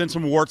 there's been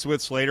some warts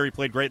with Slater. He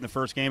played great in the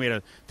first game. He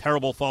had a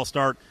terrible false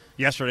start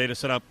yesterday to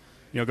set up,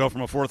 go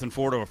from a 4th and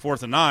 4 to a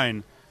 4th and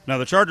 9. Now,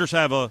 the Chargers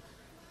have a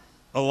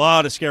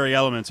lot of scary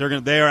elements.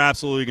 They are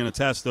absolutely going to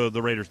test the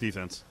Raiders'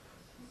 defense.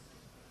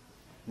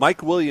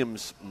 Mike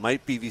Williams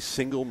might be the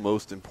single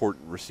most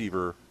important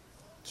receiver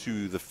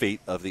to the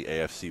fate of the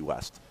AFC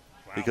West.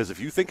 Wow. Because if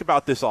you think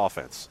about this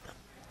offense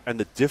and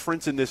the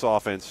difference in this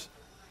offense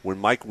when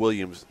Mike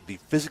Williams, the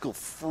physical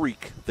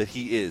freak that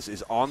he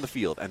is on the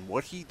field, and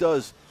what he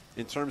does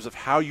in terms of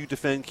how you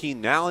defend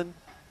Keenan Allen,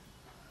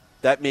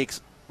 that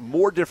makes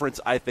more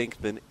difference, I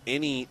think, than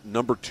any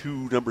number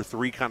 2, number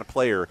 3 kind of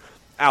player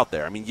out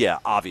there.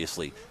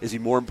 Obviously. Is he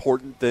more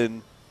important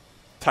than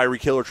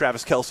Tyreek Hill or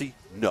Travis Kelce?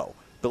 No.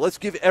 But let's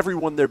give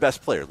everyone their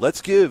best player. Let's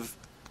give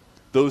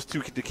those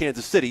 2 to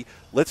Kansas City.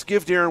 Let's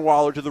give Darren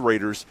Waller to the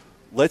Raiders.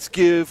 Let's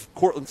give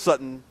Courtland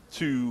Sutton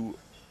to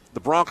the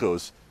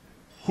Broncos.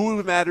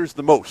 Who matters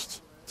the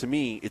most? To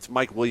me, it's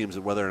Mike Williams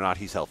and whether or not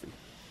he's healthy.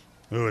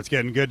 Ooh, it's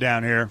getting good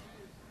down here.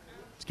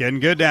 It's getting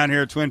good down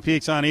here at Twin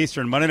Peaks on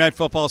Eastern. Monday Night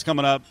Football is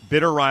coming up.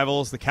 Bitter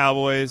rivals, the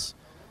Cowboys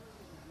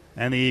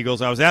and the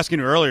Eagles. I was asking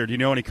you earlier, do you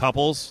know any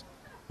couples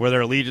where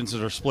their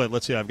allegiances are split?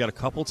 Let's see. I've got a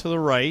couple to the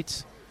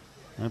right.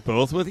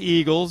 Both with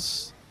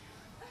Eagles.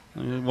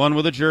 One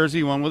with a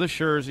jersey, one with a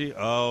jersey.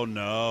 Oh,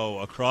 no.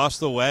 Across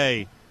the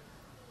way.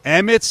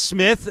 Emmitt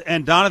Smith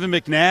and Donovan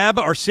McNabb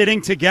are sitting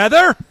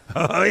together?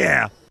 Oh,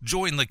 yeah.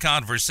 Join the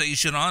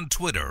conversation on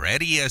Twitter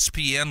at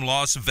ESPN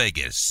Las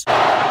Vegas.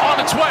 On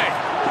its way.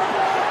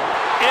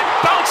 It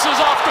bounces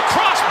off the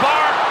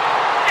crossbar,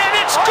 and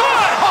it's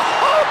good!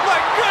 Oh,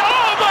 my goodness!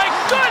 Oh, my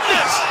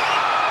goodness!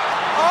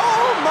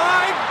 Oh,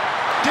 my.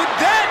 Did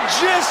that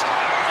just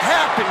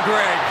happen,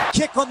 Greg?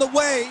 Kick on the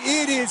way.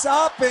 It is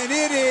up, and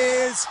it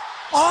is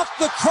off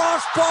the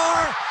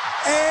crossbar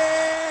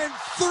and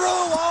through.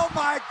 Oh,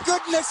 my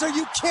goodness. Are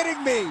you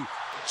kidding me?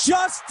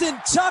 Justin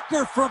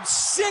Tucker from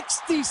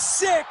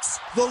 66,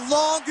 the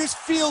longest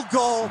field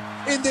goal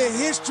in the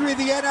history of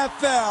the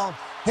NFL,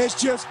 has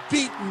just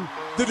beaten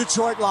the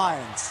Detroit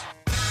Lions.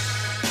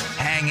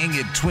 Hanging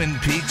at Twin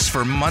Peaks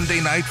for Monday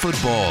Night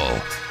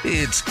Football.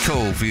 It's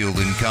Cofield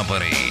and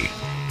Company.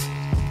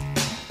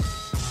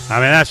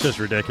 That's just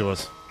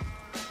ridiculous.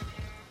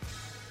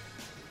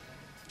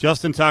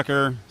 Justin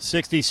Tucker,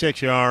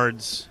 66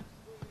 yards.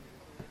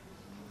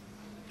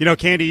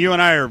 Candy, you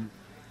and I are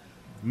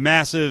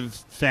massive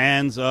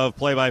fans of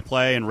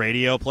play-by-play and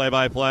radio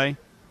play-by-play.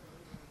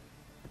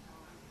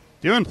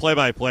 Doing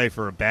play-by-play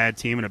for a bad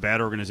team and a bad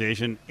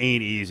organization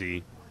ain't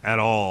easy at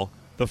all.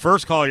 The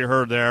first call you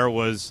heard there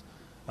was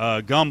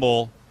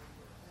Gumbel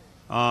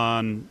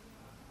on,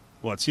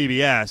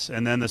 CBS,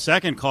 and then the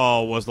second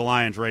call was the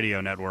Lions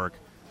radio network.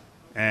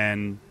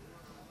 And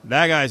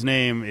that guy's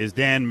name is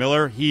Dan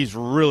Miller. He's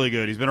really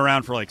good. He's been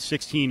around for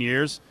 16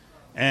 years.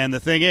 And the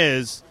thing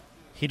is,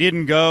 he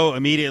didn't go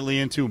immediately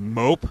into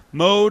mope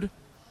mode.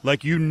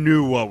 Like, you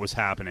knew what was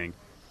happening.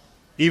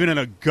 Even in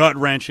a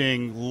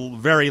gut-wrenching,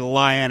 very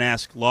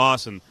Lion-esque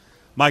loss. And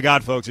my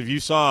God, folks, if you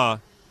saw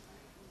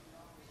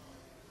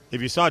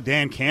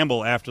Dan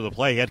Campbell after the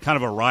play, he had kind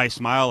of a wry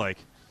smile like,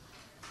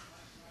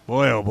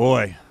 boy, oh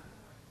boy.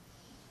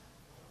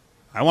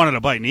 I wanted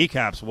to bite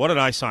kneecaps. What did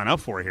I sign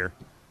up for here?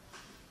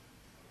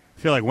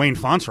 I feel like Wayne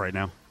Fonts right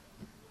now.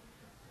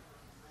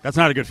 That's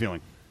not a good feeling.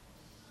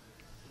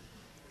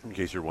 In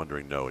case you're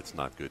wondering, no, it's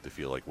not good to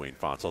feel like Wayne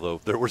Fonts,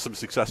 although there were some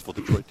successful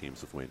Detroit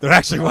teams with Wayne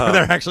Fonts.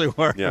 There actually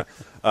were. Yeah.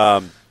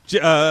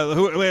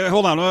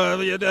 Hold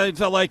on. It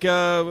felt like,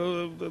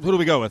 who do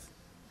we go with?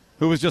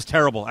 Who was just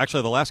terrible?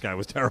 Actually, the last guy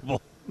was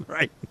terrible,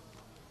 right?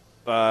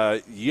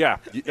 Yeah.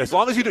 As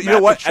long as you don't, you know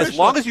what? Patricia. As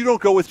long as you don't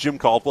go with Jim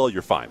Caldwell,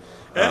 you're fine.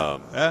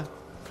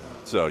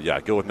 So, yeah,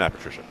 go with Matt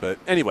Patricia. But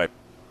anyway,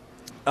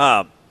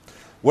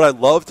 what I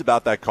loved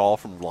about that call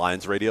from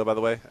Lions Radio, by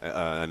the way,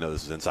 I know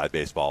this is inside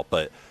baseball,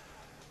 but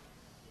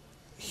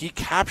he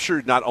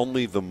captured not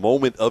only the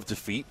moment of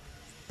defeat,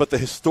 but the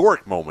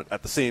historic moment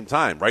at the same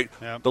time, right?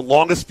 Yep. The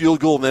longest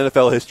field goal in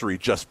NFL history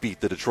just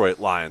beat the Detroit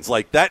Lions.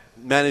 Like, that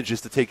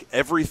manages to take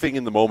everything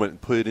in the moment and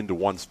put it into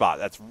one spot.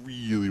 That's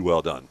really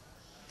well done.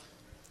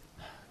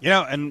 You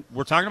know, and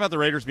we're talking about the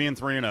Raiders being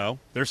 3-0.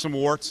 There's some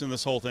warts in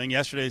this whole thing.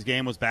 Yesterday's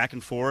game was back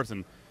and forth,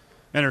 and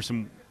there's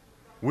some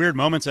weird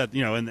moments at,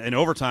 in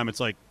overtime. It's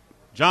like,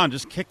 John,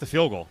 just kick the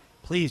field goal.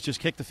 Please,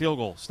 just kick the field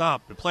goal.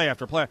 Stop. Play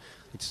after play.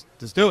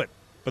 Just do it.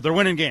 But they're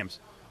winning games.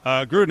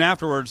 Gruden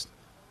afterwards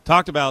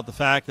talked about the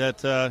fact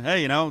that,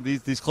 hey,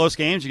 these close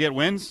games, you get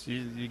wins,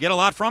 you get a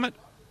lot from it.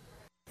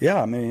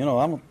 Yeah, I mean,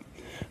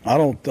 I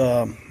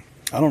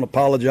don't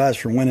apologize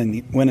for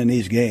winning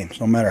these games,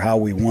 no matter how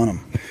we won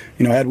them.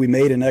 Had we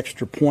made an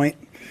extra point,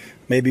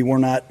 maybe we're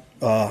not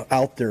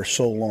out there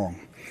so long.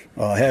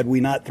 Had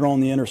we not thrown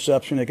the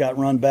interception that got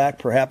run back,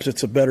 perhaps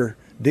it's a better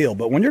deal.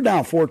 But when you're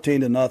down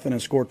 14-0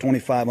 and score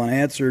 25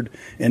 unanswered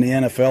in the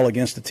NFL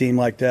against a team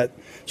like that,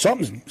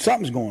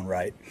 something's going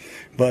right.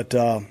 But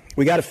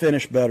we got to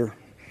finish better.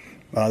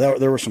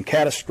 There were some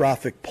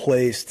catastrophic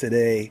plays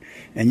today,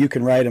 and you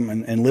can write them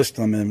and list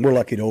them, and we're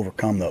lucky to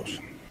overcome those.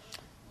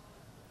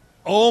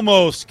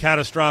 Almost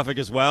catastrophic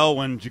as well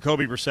when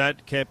Jacoby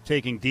Brissett kept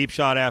taking deep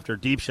shot after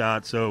deep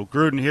shot. So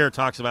Gruden here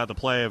talks about the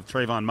play of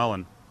Trayvon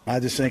Mullen. I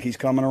just think he's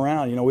coming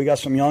around. We got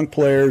some young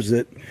players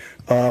that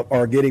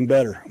are getting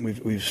better.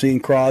 We've seen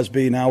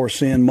Crosby. Now we're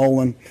seeing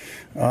Mullen,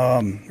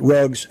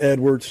 Ruggs,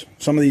 Edwards.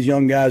 Some of these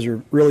young guys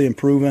are really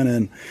improving,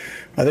 and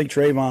I think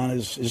Trayvon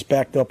has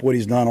backed up what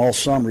he's done all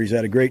summer. He's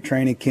had a great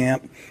training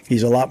camp.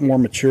 He's a lot more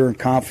mature and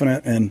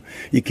confident, and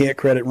you can't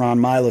credit Ron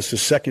Miles,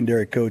 his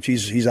secondary coach.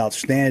 He's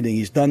outstanding.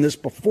 He's done this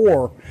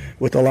before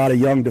with a lot of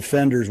young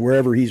defenders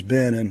wherever he's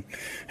been, and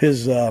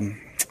his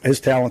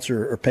talents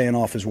are paying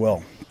off as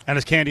well. And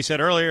as Candy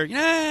said earlier,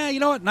 you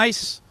know what?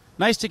 Nice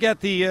to get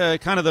the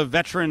kind of the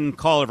veteran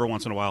call every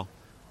once in a while.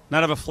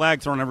 Not have a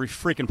flag thrown every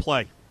freaking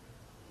play.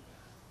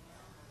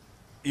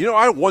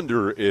 I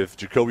wonder if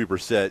Jacoby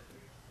Brissett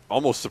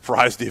almost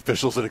surprised the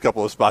officials in a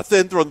couple of spots. They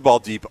didn't throw the ball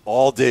deep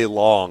all day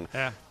long.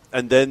 Yeah.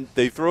 And then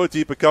they throw it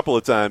deep a couple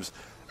of times.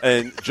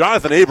 And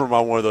Jonathan Abram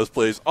on one of those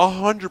plays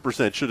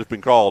 100% should have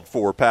been called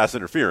for pass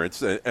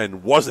interference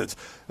and wasn't.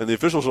 And the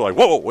officials were like,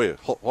 whoa, wait,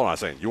 hold on a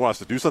second. You want us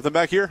to do something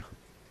back here?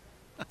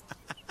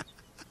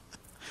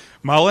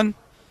 Mullen?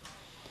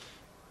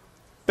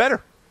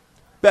 Better.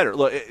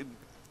 Look,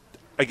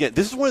 again,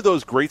 this is one of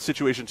those great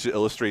situations to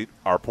illustrate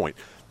our point.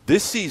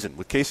 This season,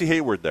 with Casey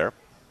Hayward there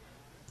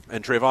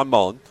and Trayvon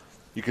Mullen,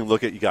 you can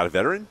look at, you got a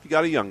veteran, you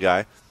got a young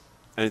guy,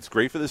 and it's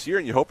great for this year,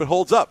 and you hope it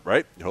holds up,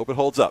 right? You hope it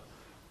holds up.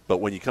 But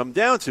when you come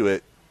down to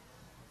it,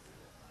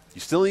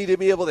 you still need to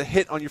be able to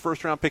hit on your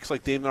first-round picks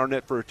like Damon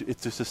Arnett for it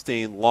to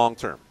sustain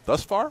long-term.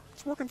 Thus far,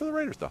 it's working for the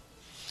Raiders, though.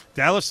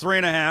 Dallas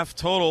 3.5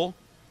 total.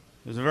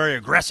 It was a very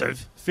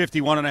aggressive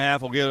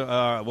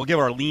 51.5. We'll give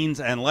our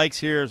leans and likes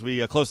here as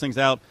we close things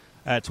out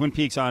at Twin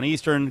Peaks on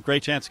Eastern.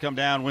 Great chance to come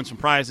down, win some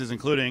prizes,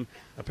 including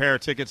a pair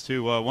of tickets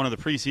to one of the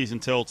preseason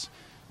tilts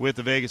with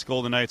the Vegas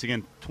Golden Knights.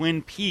 Again,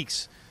 Twin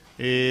Peaks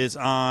is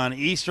on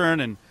Eastern,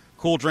 and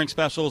cool drink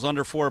specials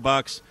under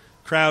 $4.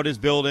 Crowd is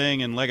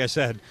building, and like I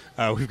said,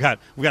 we've got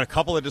a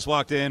couple that just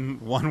walked in,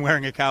 one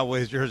wearing a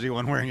Cowboys jersey,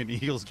 one wearing an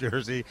Eagles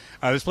jersey.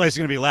 This place is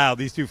going to be loud.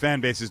 These two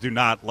fan bases do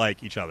not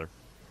like each other.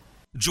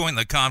 Join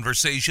the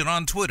conversation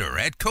on Twitter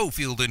at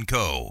Cofield &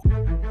 Co.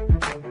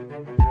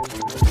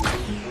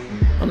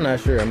 I'm not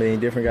sure. I mean,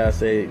 different guys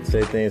say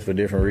things for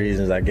different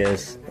reasons, I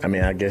guess.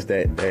 I guess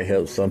that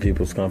helps some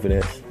people's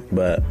confidence.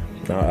 But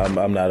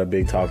I'm not a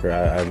big talker.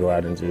 I go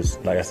out and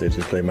just, like I said,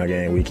 just play my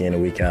game week in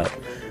and week out.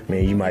 I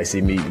mean, you might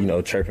see me,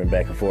 chirping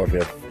back and forth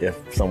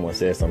if someone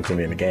says something to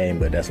me in the game,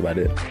 but that's about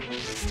it.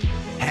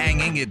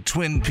 Hanging at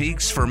Twin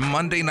Peaks for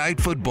Monday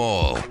Night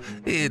Football.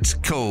 It's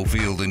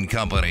Cofield &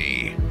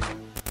 Company.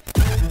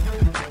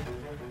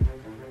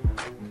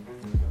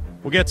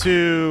 We'll get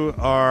to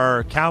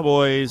our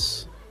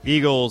Cowboys,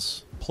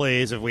 Eagles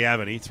plays if we have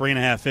any.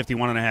 3.5,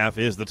 51.5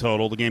 is the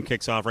total. The game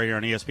kicks off right here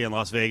on ESPN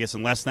Las Vegas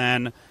in less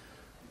than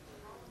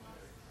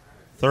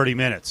 30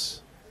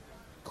 minutes.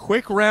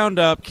 Quick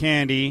roundup,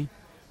 Candy,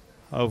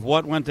 of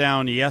what went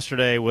down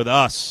yesterday with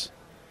us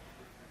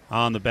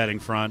on the betting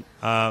front.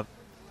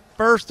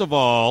 First of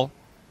all,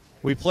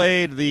 we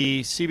played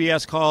the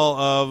CBS call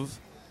of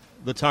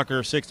the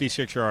Tucker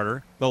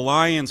 66-yarder, the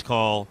Lions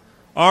call.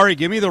 Ari,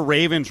 give me the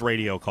Ravens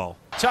radio call.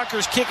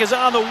 Tucker's kick is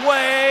on the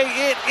way.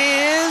 It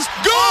is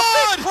good!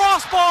 Off the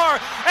crossbar,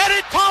 and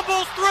it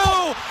tumbles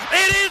through.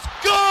 It is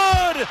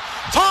good!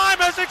 Time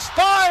has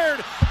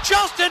expired.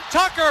 Justin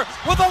Tucker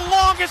with the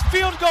longest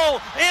field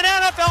goal in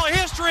NFL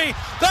history.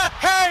 The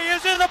hay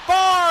is in the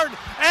barn,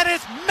 and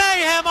it's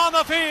mayhem on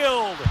the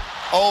field.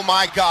 Oh,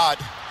 my God.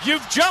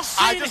 You've just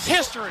seen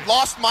history.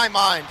 Lost my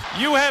mind.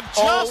 You have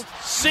just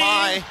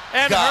seen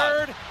and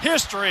heard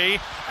history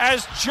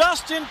as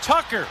Justin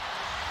Tucker,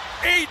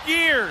 8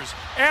 years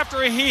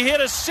after he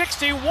hit a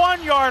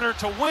 61-yarder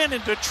to win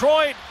in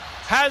Detroit,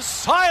 has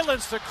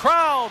silenced the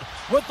crowd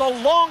with the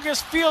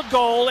longest field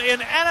goal in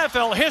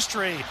NFL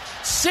history,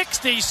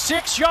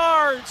 66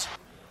 yards.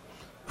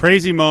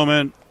 Crazy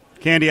moment.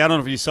 Candy, I don't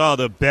know if you saw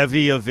the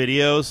bevy of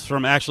videos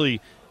from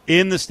actually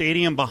in the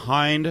stadium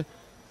behind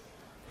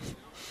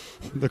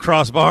the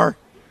crossbar,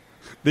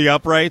 the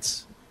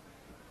uprights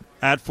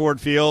at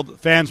Ford Field.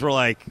 Fans were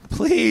like,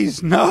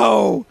 please,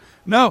 no.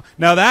 Now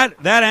that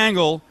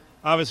angle,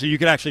 obviously you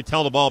could actually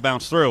tell the ball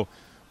bounced through.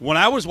 When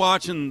I was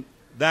watching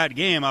that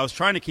game, I was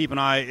trying to keep an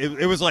eye.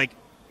 It was like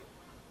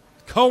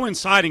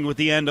coinciding with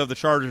the end of the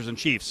Chargers and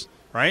Chiefs,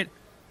 right?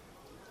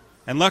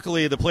 And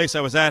luckily the place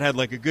I was at had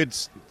like a good,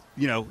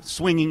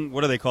 swinging,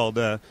 what are they called?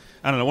 I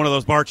don't know, one of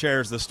those bar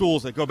chairs, the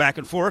stools that go back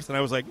and forth. And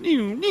I was like,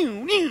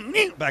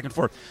 back and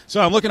forth.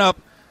 So I'm looking up.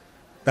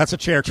 That's a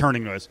chair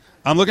turning noise.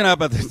 I'm looking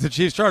up at the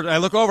Chiefs Chargers. I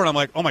look over and I'm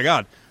like, oh my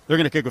God, they're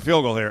going to kick a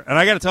field goal here. And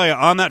I got to tell you,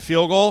 on that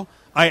field goal,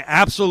 I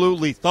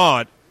absolutely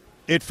thought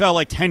it fell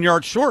like 10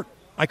 yards short.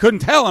 I couldn't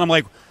tell. And I'm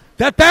like,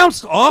 that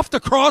bounced off the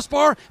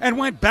crossbar and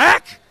went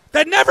back?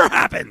 That never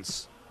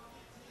happens.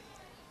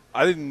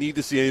 I didn't need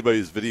to see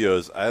anybody's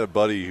videos. I had a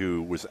buddy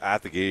who was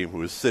at the game who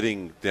was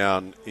sitting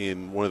down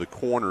in one of the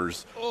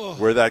corners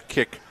where that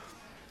kick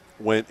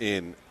went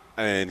in,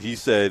 and he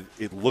said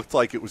it looked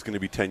like it was going to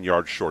be 10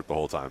 yards short the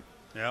whole time.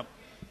 Yep.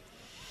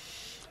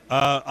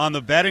 On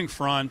the betting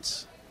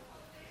front,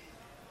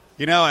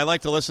 I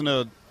like to listen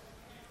to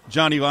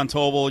Johnny Von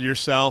Tobel,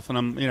 yourself,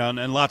 and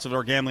and lots of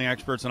our gambling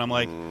experts, and I'm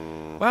like,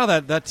 wow,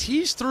 that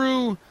tease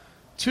through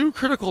two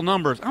critical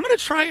numbers. I'm going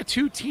to try a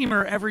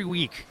two-teamer every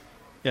week.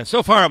 Yeah,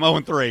 so far I'm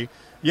 0-3.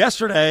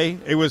 Yesterday,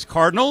 it was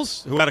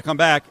Cardinals, who had to come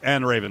back,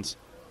 and Ravens.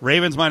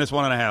 Ravens minus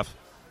 1.5.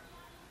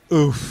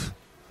 Oof.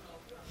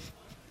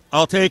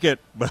 I'll take it,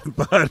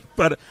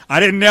 but I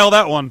didn't nail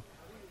that one.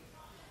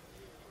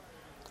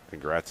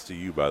 Congrats to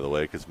you, by the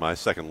way, because my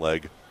second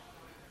leg,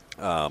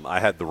 I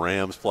had the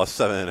Rams plus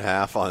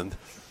 7.5 on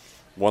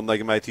one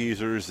leg of my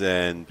teasers,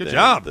 and good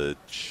job. The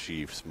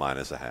Chiefs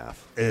minus 0.5.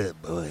 Oh,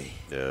 boy.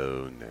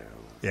 No.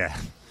 Yeah.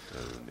 No.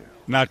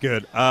 Not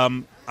good.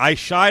 I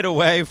shied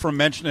away from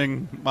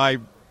mentioning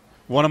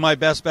one of my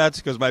best bets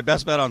because my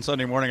best bet on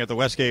Sunday morning at the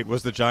Westgate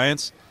was the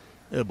Giants.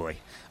 Oh, boy.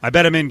 I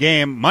bet him in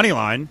game money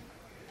line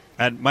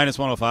at minus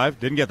 105.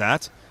 Didn't get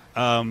that.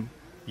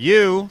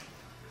 You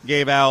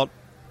gave out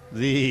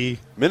the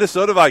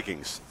Minnesota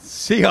Vikings.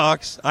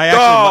 Seahawks. I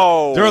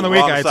actually during the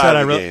week I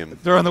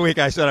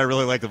said I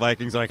really like the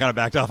Vikings, and I kind of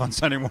backed off on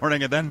Sunday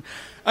morning. And then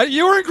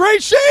you were in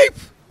great shape.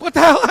 What the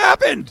hell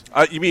happened?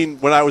 You mean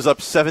when I was up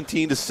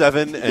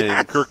 17-7 and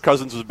yes. Kirk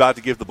Cousins was about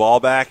to give the ball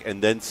back,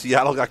 and then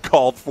Seattle got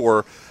called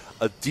for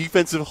a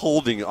defensive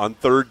holding on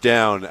third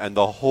down, and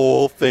the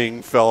whole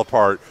thing fell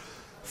apart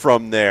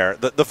from there.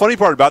 The funny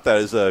part about that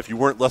is if you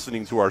weren't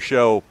listening to our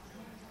show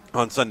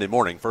on Sunday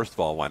morning, first of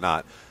all, why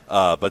not?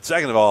 But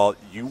second of all,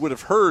 you would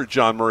have heard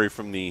John Murray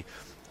from the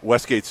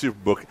Westgate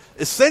Superbook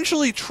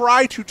essentially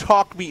try to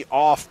talk me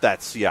off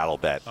that Seattle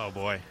bet. Oh,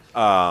 boy.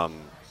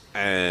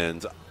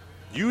 And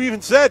you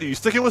even said, are you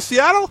sticking with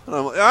Seattle?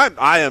 And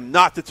I am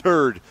not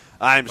deterred.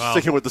 I'm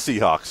sticking with the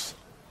Seahawks.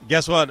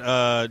 Guess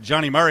what?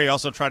 Johnny Murray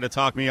also tried to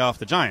talk me off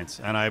the Giants,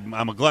 and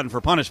I'm a glutton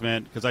for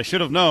punishment because I should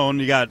have known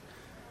you got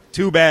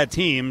two bad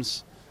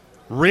teams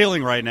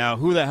reeling right now.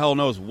 Who the hell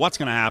knows what's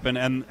going to happen?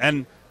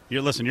 And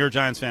you're a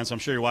Giants fan, so I'm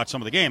sure you watched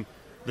some of the game.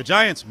 The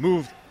Giants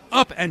moved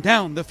up and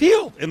down the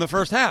field in the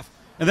first half.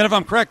 And then if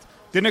I'm correct,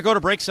 didn't it go to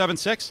break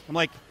 7-6? I'm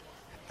like,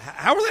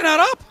 how are they not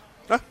up?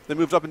 They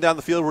moved up and down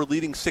the field. We're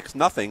leading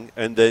 6-0,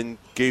 and then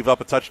gave up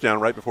a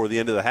touchdown right before the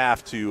end of the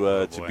half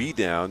to be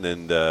down.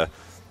 And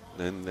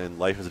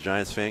life as a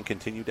Giants fan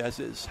continued as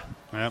is.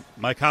 Yeah.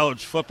 My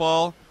college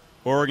football,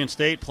 Oregon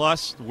State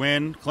plus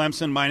win,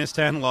 Clemson minus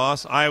 10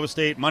 loss, Iowa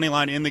State money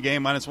line in the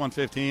game minus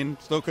 115,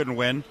 still couldn't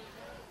win,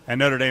 and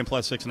Notre Dame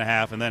plus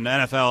 6.5. And then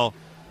NFL,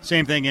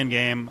 same thing in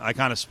game. I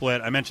kind of split.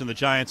 I mentioned the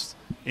Giants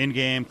in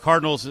game,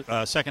 Cardinals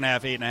second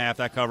half 8.5.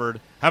 That covered.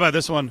 How about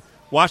this one?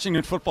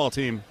 Washington football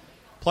team.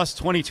 Plus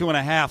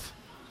 22.5.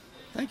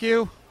 Thank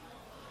you.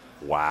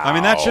 Wow. I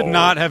mean, that should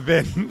not have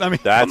been. I mean,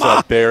 that's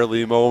a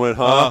barely moment,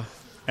 huh?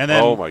 And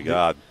then oh, my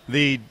God.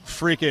 The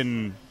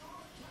freaking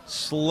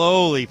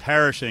slowly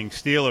perishing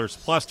Steelers,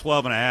 plus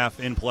 12.5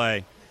 in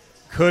play.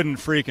 Couldn't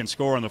freaking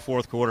score in the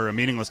fourth quarter. A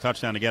meaningless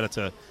touchdown to get it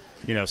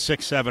to,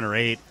 6, 7, or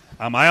 8.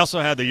 I also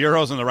had the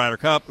Euros and the Ryder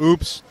Cup.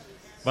 Oops.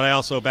 But I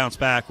also bounced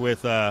back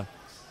with I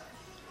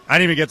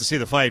didn't even get to see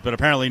the fight, but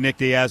apparently Nick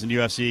Diaz in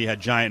UFC had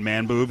giant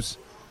man boobs.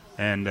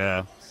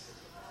 And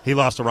he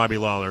lost to Robbie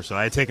Lawler. So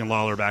I had taken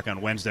Lawler back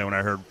on Wednesday when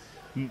I heard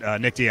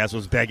Nick Diaz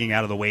was begging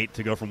out of the weight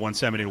to go from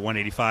 170 to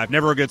 185.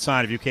 Never a good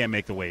sign if you can't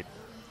make the weight.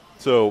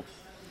 So,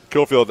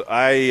 Cofield,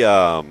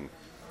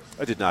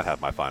 I did not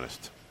have my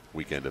finest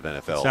weekend of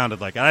NFL. It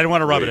sounded like it. I didn't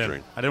want to rub it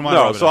in.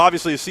 So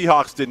obviously the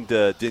Seahawks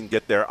didn't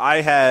get there.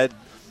 I had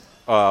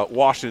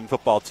Washington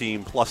football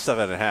team plus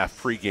 7.5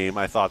 pregame.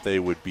 I thought they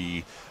would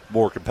be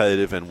more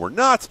competitive and were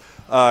not.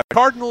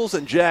 Cardinals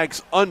and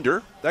Jags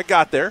under. That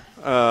got there.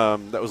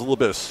 That was a little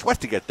bit of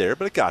sweat to get there,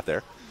 but it got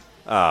there.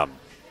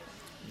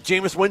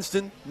 Jameis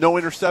Winston, no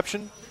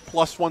interception,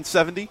 plus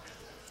 170.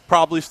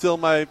 Probably still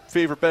my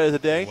favorite bet of the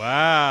day.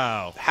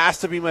 Wow. Has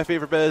to be my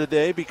favorite bet of the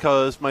day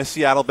because my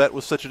Seattle bet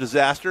was such a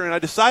disaster, and I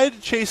decided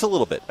to chase a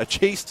little bit. I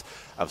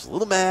was a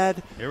little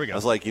mad. Here we go. I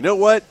was like, you know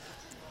what?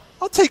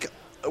 I'll take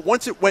 –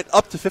 once it went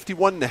up to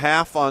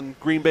 51.5 on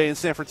Green Bay and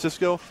San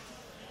Francisco,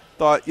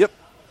 thought, yep,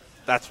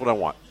 that's what I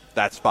want.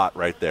 That spot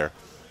right there.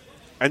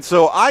 And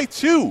so I,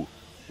 too,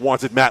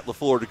 wanted Matt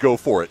LaFleur to go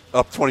for it,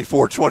 up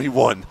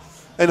 24-21.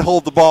 And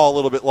hold the ball a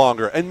little bit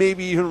longer, and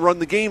maybe even run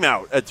the game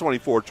out at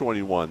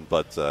 24-21.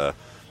 But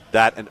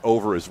that and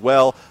over as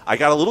well. I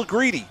got a little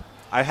greedy.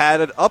 I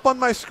had it up on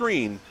my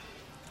screen,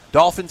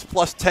 Dolphins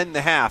plus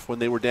 10.5 when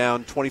they were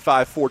down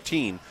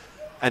 25-14.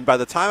 And by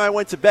the time I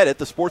went to bet it,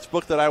 the sports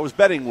book that I was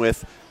betting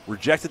with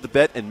rejected the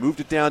bet and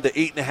moved it down to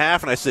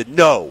 8.5. And I said,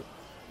 no,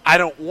 I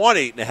don't want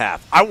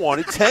 8.5. I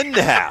wanted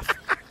 10.5.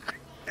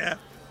 Yeah.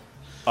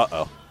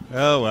 Uh-oh.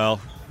 Oh,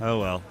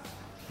 well.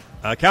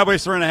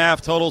 Cowboys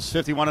 3.5, totals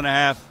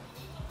 51.5.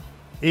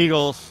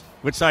 Eagles,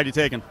 which side are you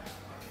taking?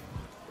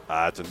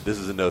 This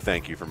is a no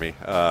thank you for me.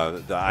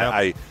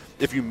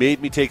 If you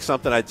made me take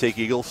something, I'd take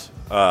Eagles.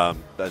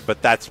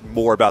 But that's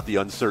more about the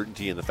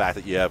uncertainty and the fact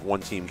that you have one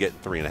team getting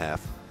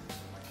 3.5.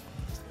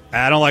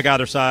 I don't like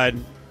either side.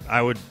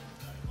 I would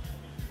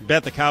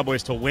bet the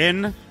Cowboys to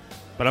win,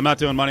 but I'm not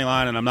doing money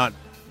line, and I'm not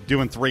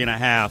doing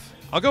 3.5.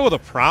 I'll go with a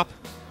prop.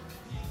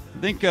 I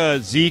think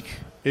Zeke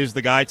is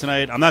the guy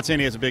tonight. I'm not saying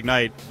he has a big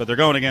night, but they're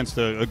going against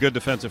a good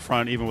defensive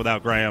front even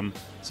without Graham.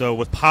 So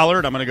with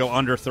Pollard, I'm going to go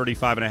under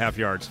 35.5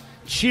 yards.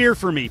 Cheer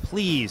for me,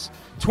 please.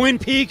 Twin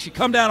Peaks, you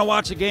come down and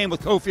watch the game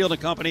with Cofield and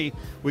company.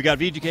 We got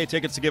VGK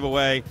tickets to give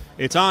away.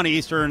 It's on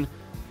Eastern.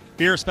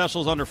 Beer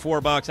specials under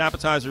 $4.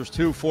 Appetizers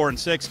 $2, $4, and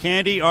 $6.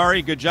 Candy,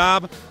 Ari, good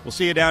job. We'll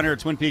see you down here at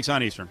Twin Peaks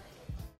on Eastern.